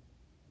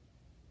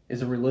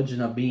is a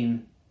religion of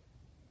being,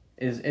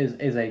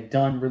 is a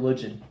done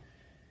religion.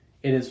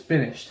 It is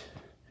finished.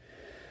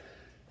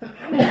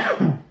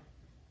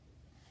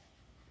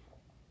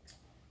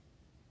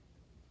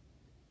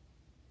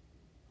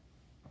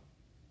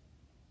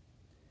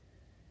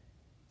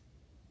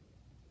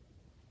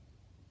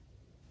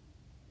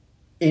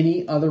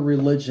 Any other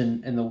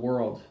religion in the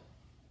world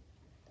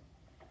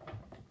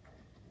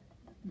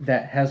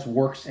that has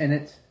works in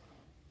it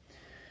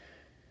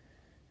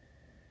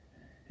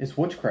is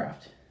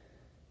witchcraft.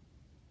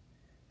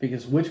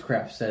 Because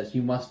witchcraft says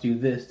you must do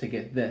this to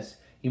get this.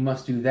 You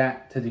must do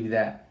that to do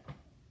that.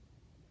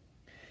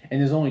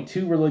 And there's only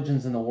two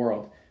religions in the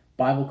world: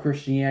 Bible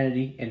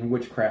Christianity and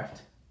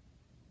witchcraft.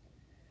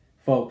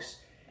 Folks,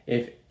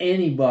 if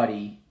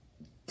anybody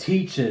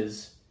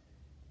teaches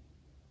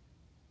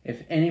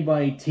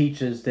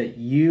that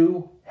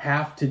you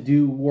have to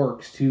do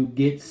works to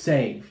get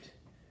saved,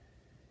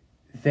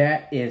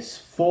 that is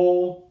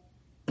full-blown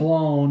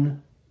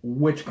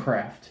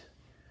witchcraft.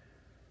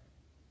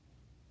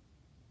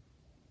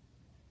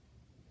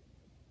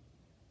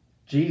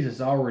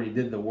 Jesus already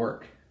did the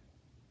work.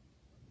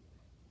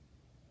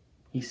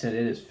 He said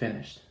it is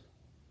finished.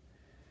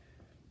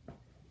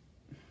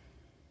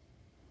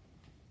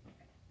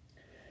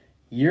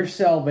 Your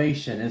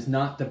salvation is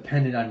not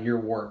dependent on your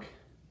work.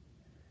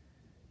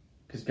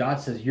 Because God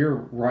says your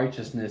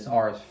righteousness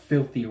are as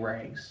filthy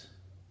rags.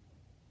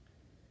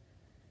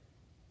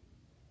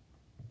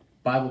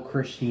 Bible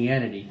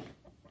Christianity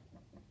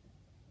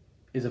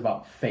is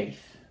about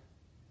faith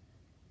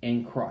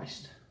in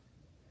Christ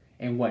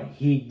and what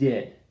He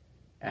did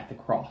at the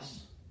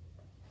cross.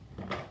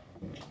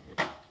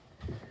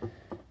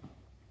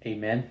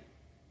 Amen.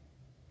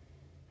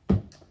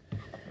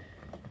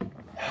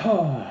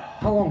 How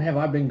long have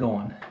I been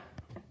going?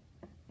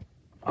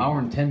 Hour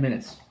and 10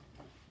 minutes.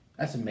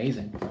 That's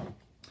amazing.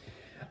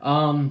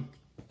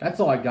 That's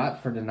all I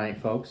got for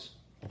tonight, folks.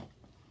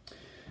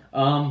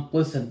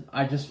 Listen,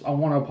 I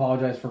want to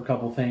apologize for a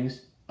couple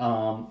things.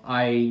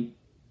 I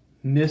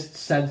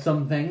said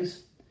some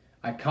things.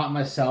 I caught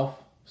myself,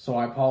 so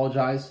I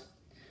apologize.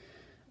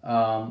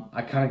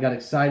 I kind of got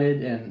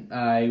excited, and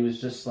I was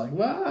just like,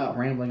 wow,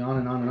 rambling on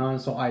and on and on,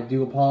 so I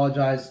do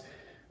apologize.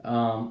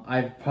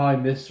 I've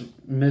probably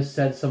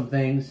missaid some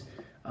things.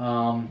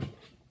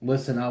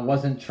 Listen, I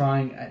wasn't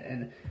trying,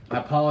 and I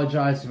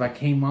apologize if I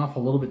came off a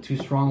little bit too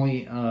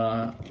strongly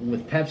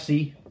with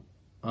Pepsi.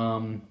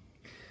 I'm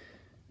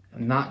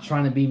not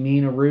trying to be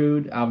mean or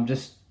rude. I'm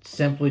just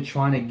simply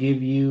trying to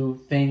give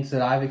you things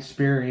that I've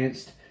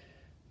experienced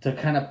to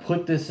kind of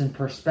put this in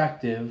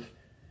perspective,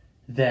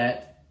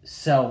 that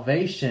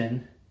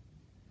salvation,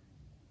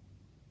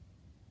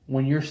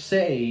 when you're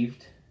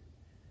saved,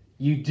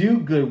 you do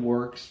good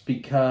works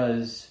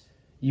because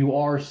you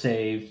are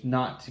saved,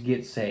 not to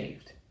get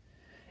saved.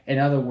 In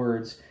other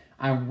words,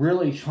 I'm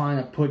really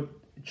trying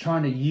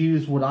to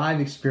use what I've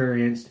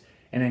experienced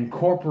and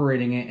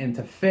incorporating it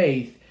into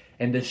faith,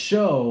 and to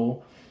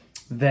show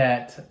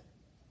that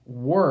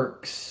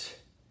works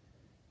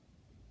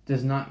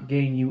does not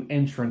gain you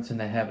entrance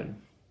into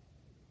heaven.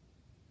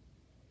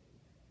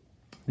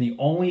 The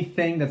only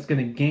thing that's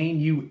going to gain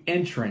you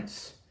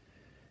entrance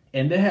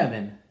into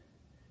heaven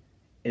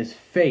is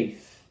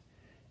faith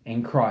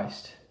in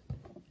Christ.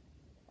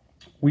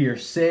 We are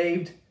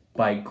saved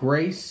by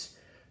grace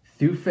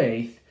through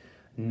faith,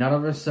 not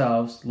of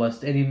ourselves,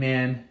 lest any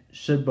man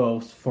should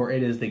boast, for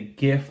it is the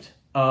gift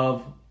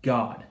of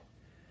God.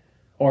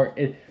 Or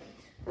it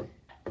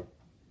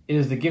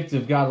is the gift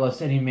of God,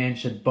 lest any man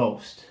should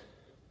boast.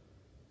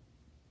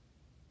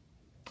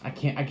 I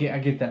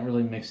get that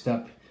really mixed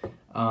up.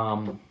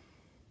 Hang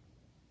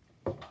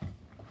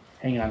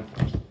on.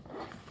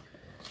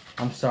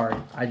 I'm sorry.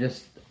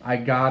 I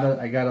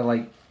gotta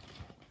like.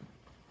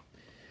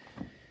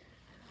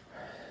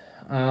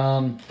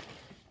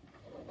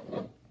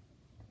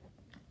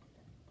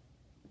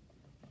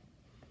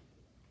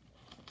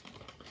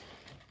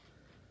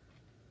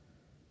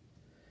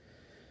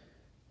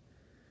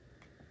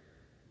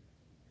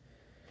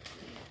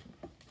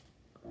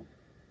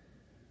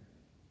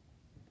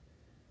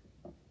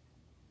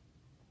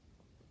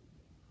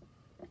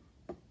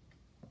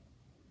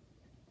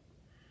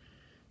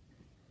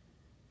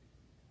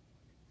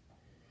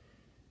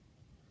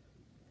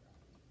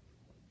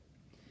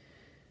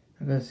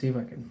 I gotta see if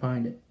I can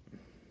find it.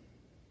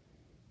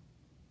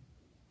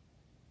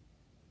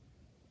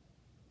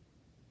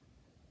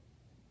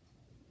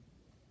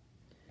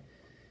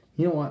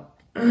 You know what?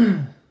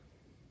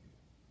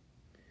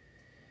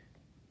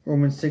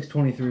 Romans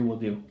 6:23 will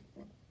do.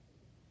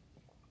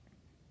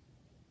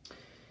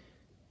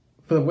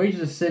 For the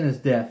wages of sin is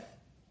death,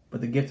 but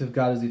the gift of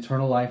God is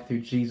eternal life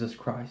through Jesus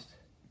Christ.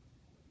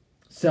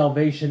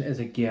 Salvation is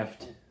a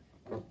gift.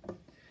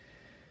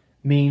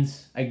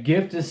 Means a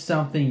gift is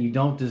something you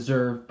don't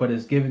deserve, but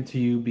is given to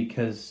you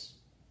because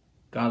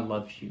God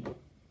loves you.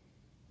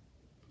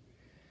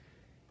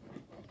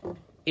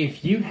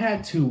 If you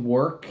had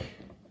to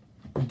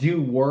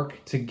do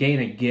work to gain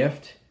a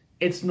gift,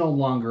 it's no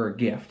longer a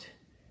gift.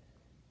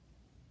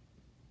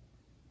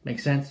 Make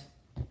sense?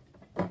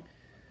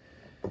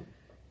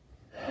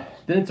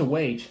 then it's a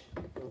wage.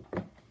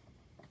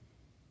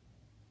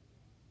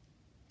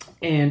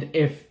 And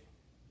if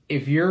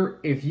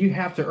you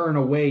have to earn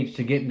a wage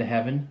to get into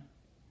heaven,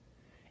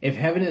 if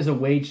heaven is a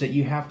wage that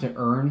you have to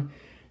earn,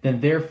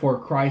 then therefore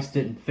Christ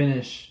didn't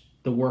finish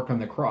the work on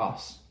the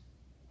cross.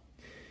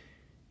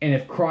 And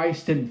if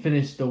Christ didn't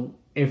finish the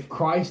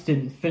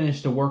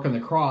work on the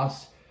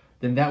cross,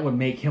 then that would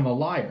make him a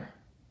liar.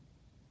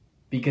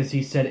 Because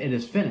he said it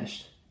is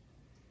finished.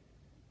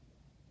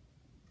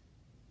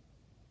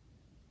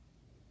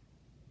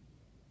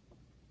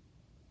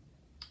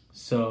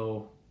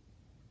 So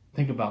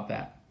think about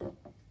that.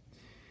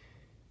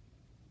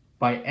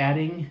 By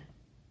adding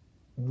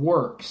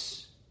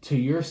works to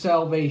your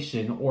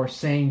salvation, or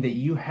saying that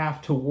you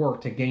have to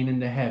work to gain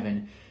into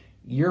heaven,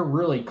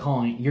 you're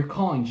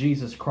calling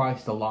Jesus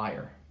Christ a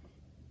liar.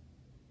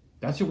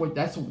 That's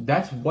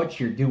what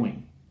you're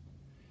doing.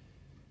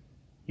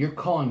 You're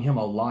calling him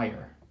a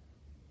liar.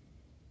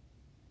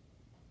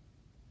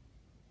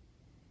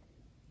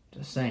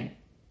 Just saying.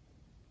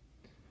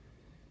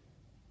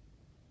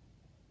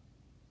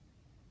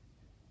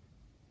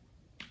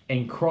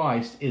 And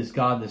Christ is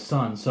God the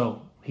Son,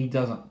 so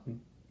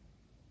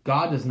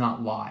God does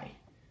not lie.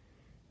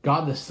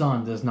 God the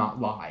Son does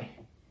not lie.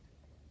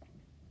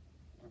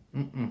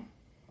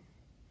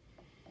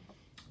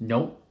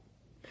 Nope.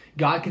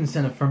 God can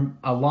send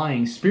a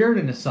lying spirit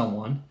into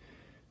someone,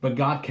 but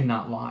God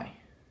cannot lie.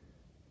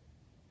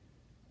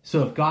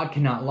 So if God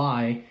cannot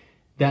lie,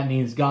 that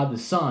means God the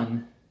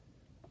Son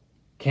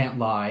can't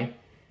lie.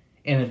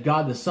 And if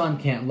God the Son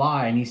can't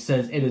lie and he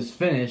says it is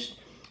finished,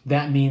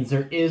 that means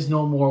there is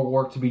no more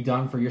work to be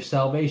done for your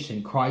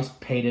salvation. Christ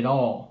paid it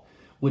all,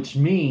 which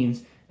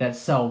means that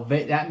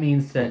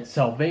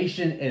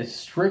salvation is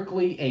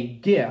strictly a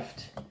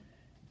gift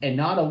and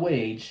not a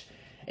wage.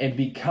 And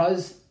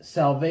because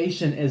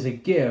salvation is a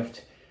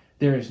gift,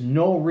 there is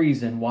no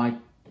reason why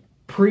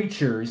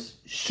preachers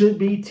should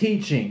be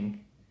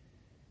teaching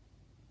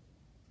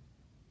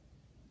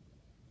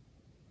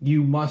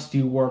you must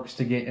do works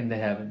to get into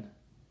heaven.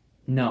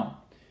 No.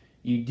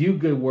 You do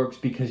good works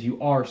because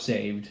you are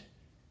saved,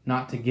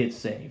 not to get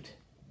saved.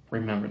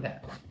 Remember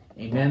that.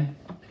 Amen?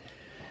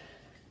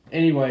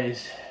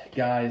 Anyways,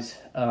 guys,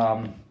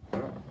 went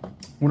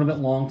a bit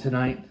long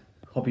tonight.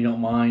 Hope you don't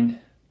mind.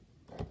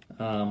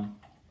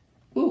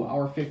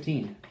 Hour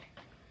 15.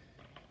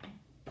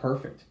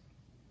 Perfect.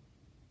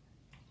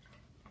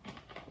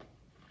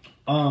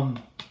 I'm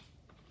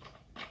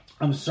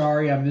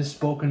sorry I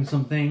misspoken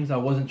some things. I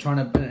wasn't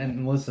trying to,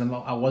 and listen,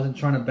 I wasn't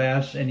trying to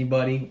bash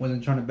anybody.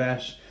 Wasn't trying to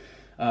bash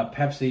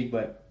Pepsi,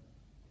 but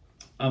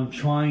I'm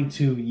trying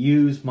to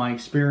use my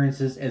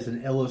experiences as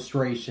an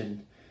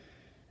illustration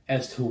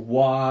as to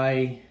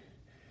why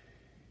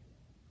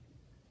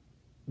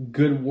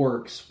good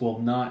works will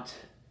not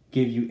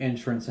give you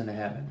entrance into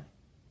heaven.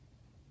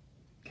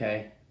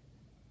 Okay?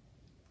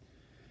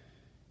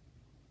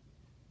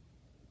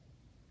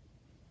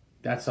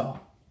 That's all.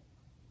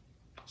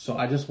 So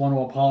I just want to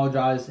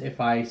apologize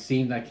if I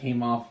seemed I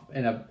came off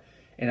in a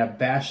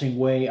bashing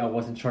way. I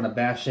wasn't trying to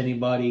bash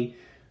anybody.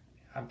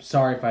 I'm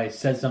sorry if I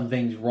said some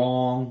things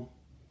wrong.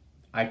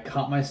 I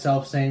caught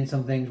myself saying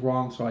some things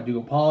wrong, so I do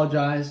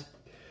apologize.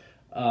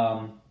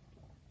 But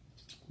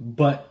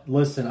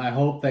listen, I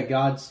hope that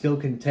God still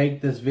can take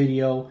this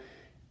video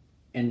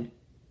and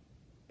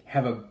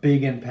have a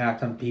big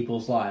impact on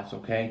people's lives,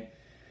 okay?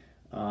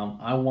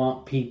 I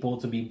want people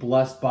to be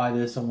blessed by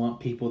this. I want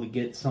people to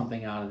get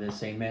something out of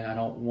this. Amen. I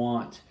don't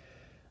want,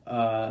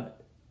 I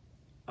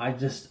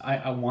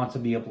want to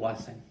be a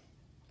blessing.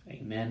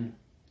 Amen.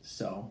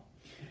 So,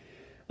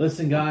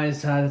 listen,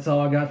 guys, that's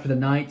all I got for the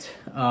night.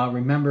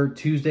 Remember,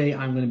 Tuesday,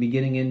 I'm going to be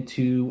getting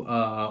into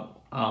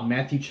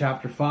Matthew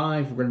chapter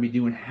 5. We're going to be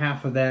doing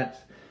half of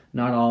that.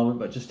 Not all of it,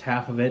 but just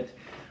half of it.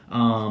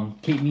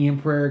 Keep me in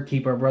prayer.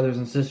 Keep our brothers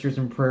and sisters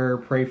in prayer.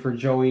 Pray for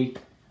Joey.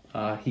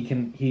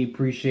 He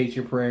appreciates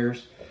your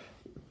prayers.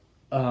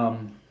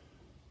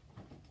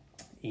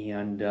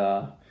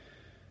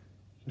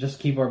 Just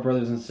keep our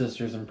brothers and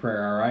sisters in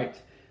prayer, all right?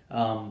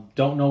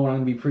 Don't know what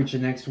I'm going to be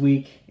preaching next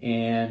week,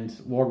 and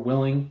Lord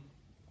willing,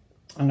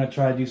 I'm going to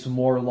try to do some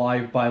more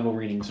live Bible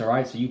readings, all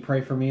right? So you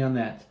pray for me on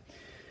that.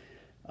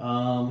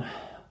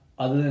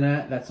 Other than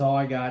that, that's all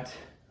I got.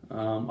 I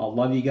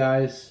love you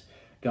guys.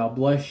 God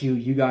bless you.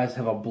 You guys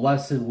have a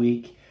blessed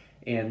week,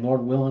 and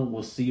Lord willing,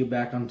 we'll see you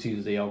back on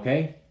Tuesday,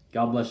 okay?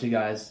 God bless you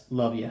guys.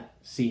 Love you.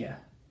 See ya.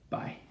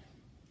 Bye.